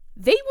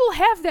 they will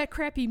have that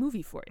crappy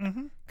movie for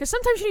you. Because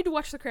sometimes you need to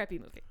watch the crappy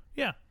movie.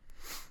 Yeah.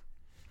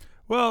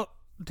 Well,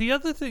 the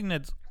other thing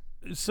that's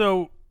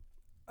so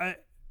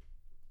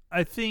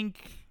I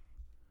think,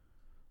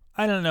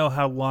 I don't know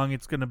how long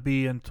it's going to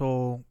be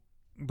until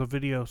the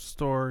video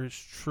store is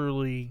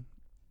truly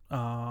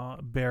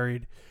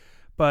buried.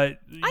 But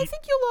I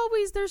think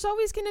there's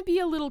always going to be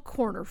a little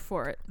corner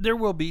for it. There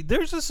will be.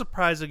 There's a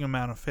surprising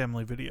amount of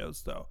family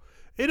videos, though.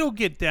 It'll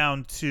get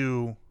down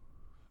to,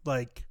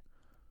 like,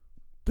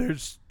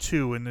 there's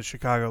 2 in the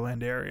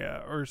Chicagoland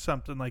area or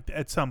something like that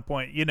at some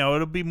point.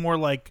 It'll be more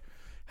like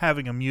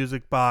having a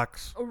music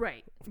box.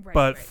 Right.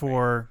 But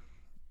for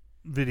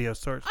video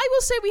stores. I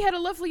will say we had a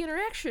lovely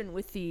interaction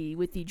with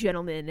the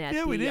gentleman at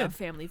the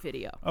family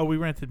video. Oh, we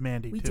rented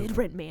Mandy, We too. did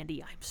rent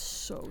Mandy. I'm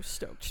so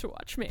stoked to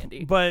watch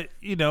Mandy. But,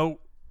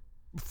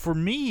 for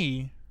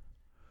me,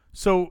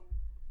 so,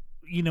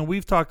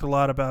 we've talked a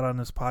lot about on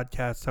this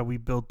podcast how we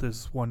built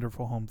this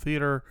wonderful home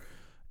theater,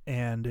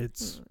 and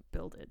it's...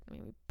 Build it. I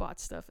mean, we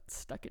bought stuff and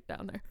stuck it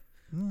down there.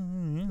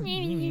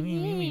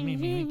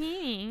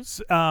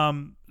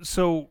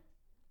 So,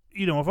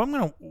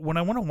 when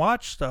I want to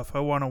watch stuff, I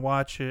want to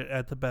watch it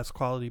at the best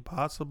quality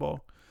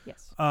possible.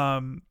 Yes.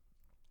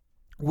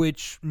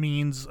 Which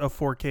means a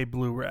 4K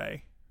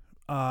Blu-ray.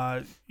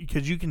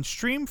 Because you can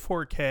stream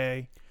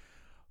 4K,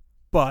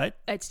 but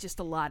it's just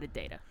a lot of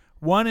data.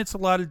 One, it's a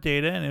lot of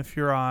data, and if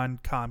you're on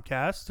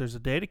Comcast, there's a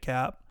data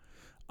cap.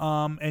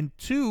 And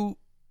 2,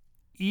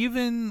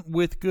 even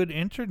with good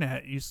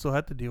internet, you still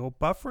have to deal with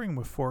buffering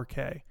with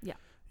 4K. Yeah.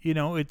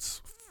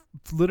 It's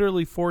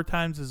literally 4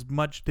 times as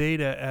much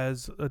data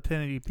as a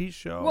 1080p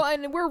show. Well,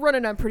 and we're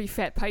running on pretty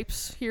fat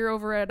pipes here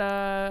over at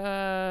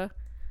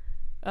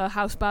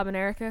House Bob and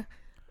Erica,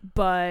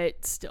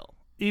 but still.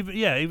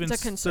 Even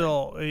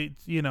still,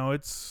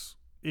 it's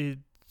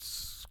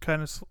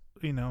kind of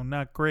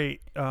not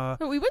great. But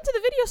we went to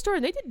the video store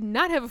and they did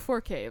not have a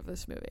 4K of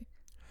this movie.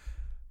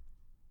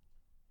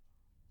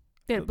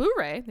 They had a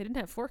Blu-ray. They didn't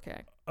have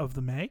 4K. Of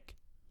the Meg?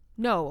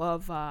 No,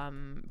 of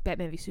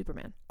Batman v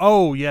Superman.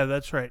 Oh, yeah,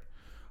 that's right.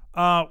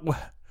 Well,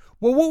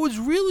 what was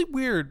really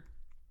weird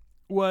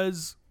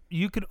was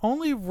you could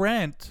only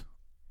rent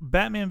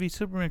Batman v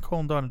Superman: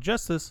 Dawn of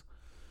Justice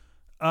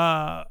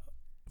for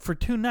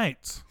 2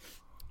 nights.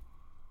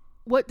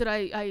 What did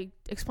I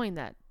explain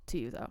that to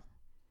you, though?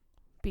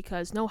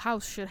 Because no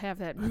house should have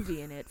that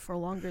movie in it for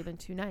longer than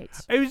 2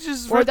 nights. It was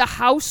just or the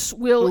house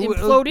will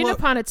implode in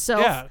upon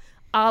itself, yeah.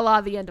 A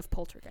la the end of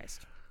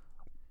Poltergeist.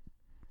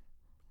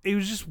 It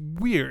was just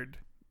weird.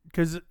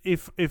 Because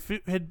if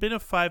it had been a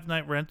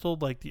 5-night rental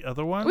like the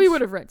other ones, we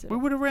would have rented it. We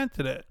would have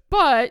rented it.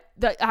 But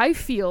I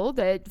feel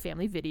that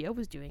Family Video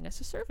was doing us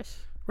a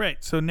service.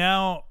 Right. So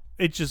now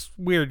it's just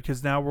weird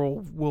because now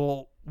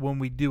we'll when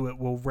we do it,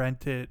 we'll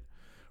rent it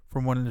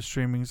from one of the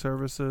streaming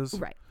services.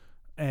 Right.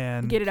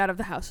 And get it out of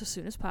the house as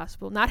soon as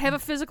possible. Not have a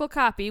physical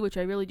copy, which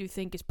I really do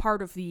think is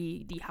part of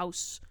the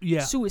house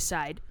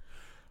suicide.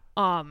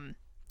 Yeah.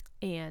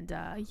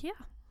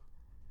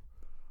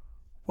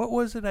 What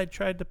was it I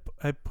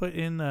put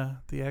in the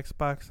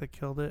Xbox that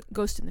killed it?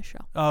 Ghost in the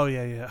Shell. Oh,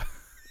 yeah.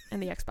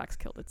 And the Xbox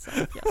killed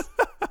itself, yes.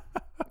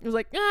 It was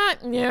like,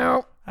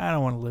 no. I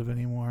don't want to live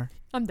anymore.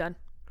 I'm done.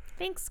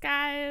 Thanks,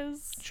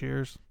 guys.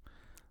 Cheers.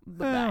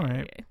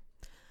 Bye-bye.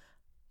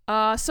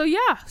 All right.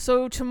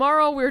 So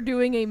tomorrow we're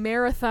doing a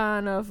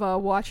marathon of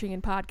watching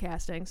and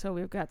podcasting. So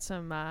we've got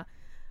some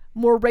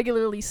more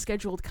regularly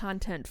scheduled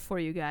content for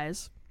you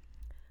guys.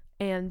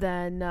 And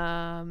then,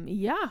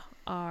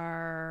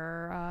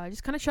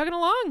 just kind of chugging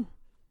along,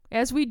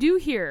 as we do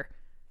here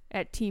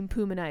at Team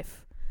Puma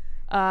Knife.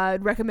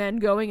 I'd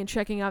recommend going and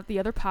checking out the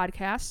other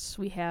podcasts.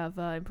 We have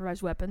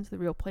Improvised Weapons, The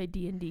Real Play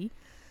D&D.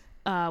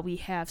 We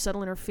have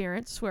Subtle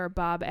Interference, where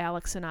Bob,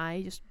 Alex, and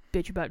I just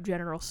bitch about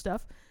general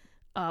stuff.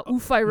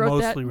 Oof, I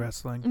Wrote That.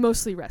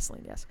 Mostly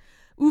wrestling, yes.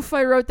 Oof,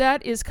 I Wrote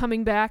That is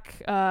coming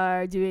back,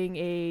 doing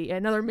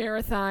another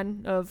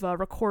marathon of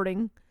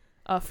recording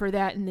for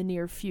that in the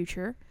near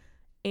future.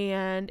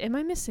 And am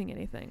I missing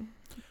anything?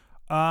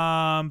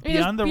 Beyond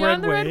the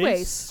Red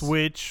Waste,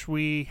 which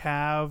we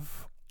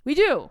have. We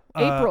do.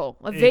 April.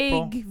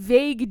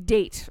 Vague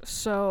date.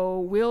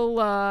 So we'll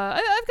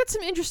I've got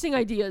some interesting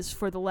ideas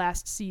for the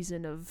last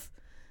season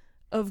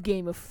of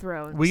Game of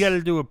Thrones. We got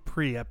to do a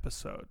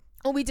pre-episode.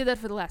 Oh, we did that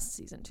for the last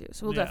season too.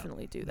 So we'll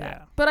definitely do that.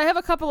 Yeah. But I have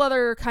a couple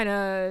other kind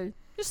of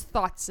just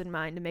thoughts in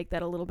mind to make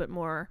that a little bit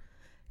more,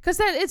 cuz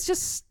that it's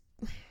just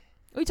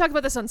we talked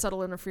about this on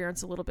Subtle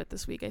Interference a little bit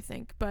this week, I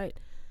think, but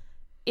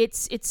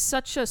it's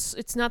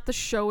not the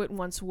show it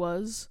once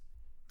was.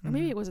 Or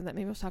maybe it wasn't that.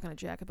 Maybe I was talking to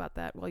Jack about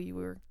that while you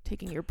were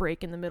taking your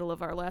break in the middle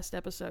of our last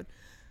episode.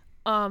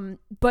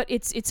 But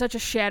it's such a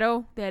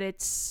shadow that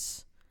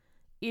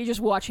you're just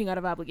watching out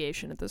of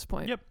obligation at this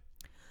point. Yep.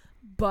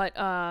 But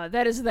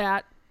that is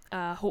that.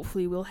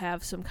 Hopefully we'll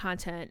have some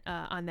content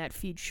on that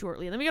feed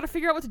shortly. And then we got to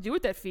figure out what to do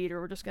with that feed, or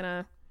we're just going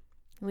to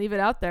leave it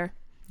out there.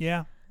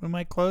 Yeah, we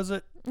might close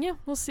it. Yeah,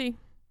 we'll see.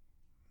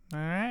 All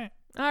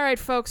right,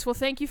 folks. Well,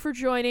 thank you for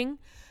joining,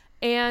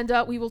 and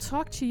we will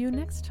talk to you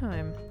next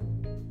time.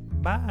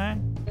 Bye.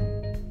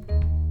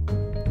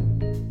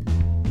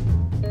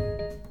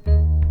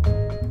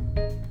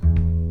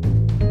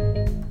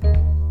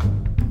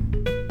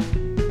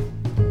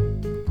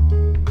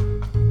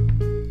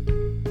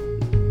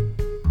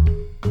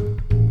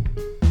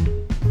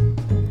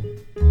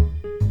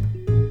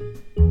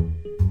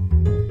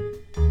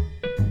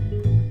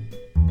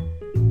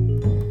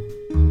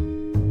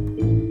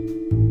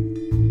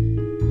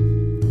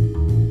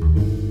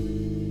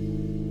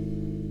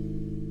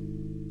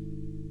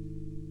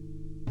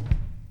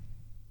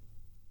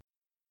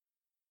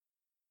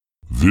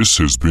 This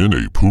has been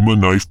a Puma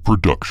Knife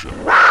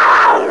production.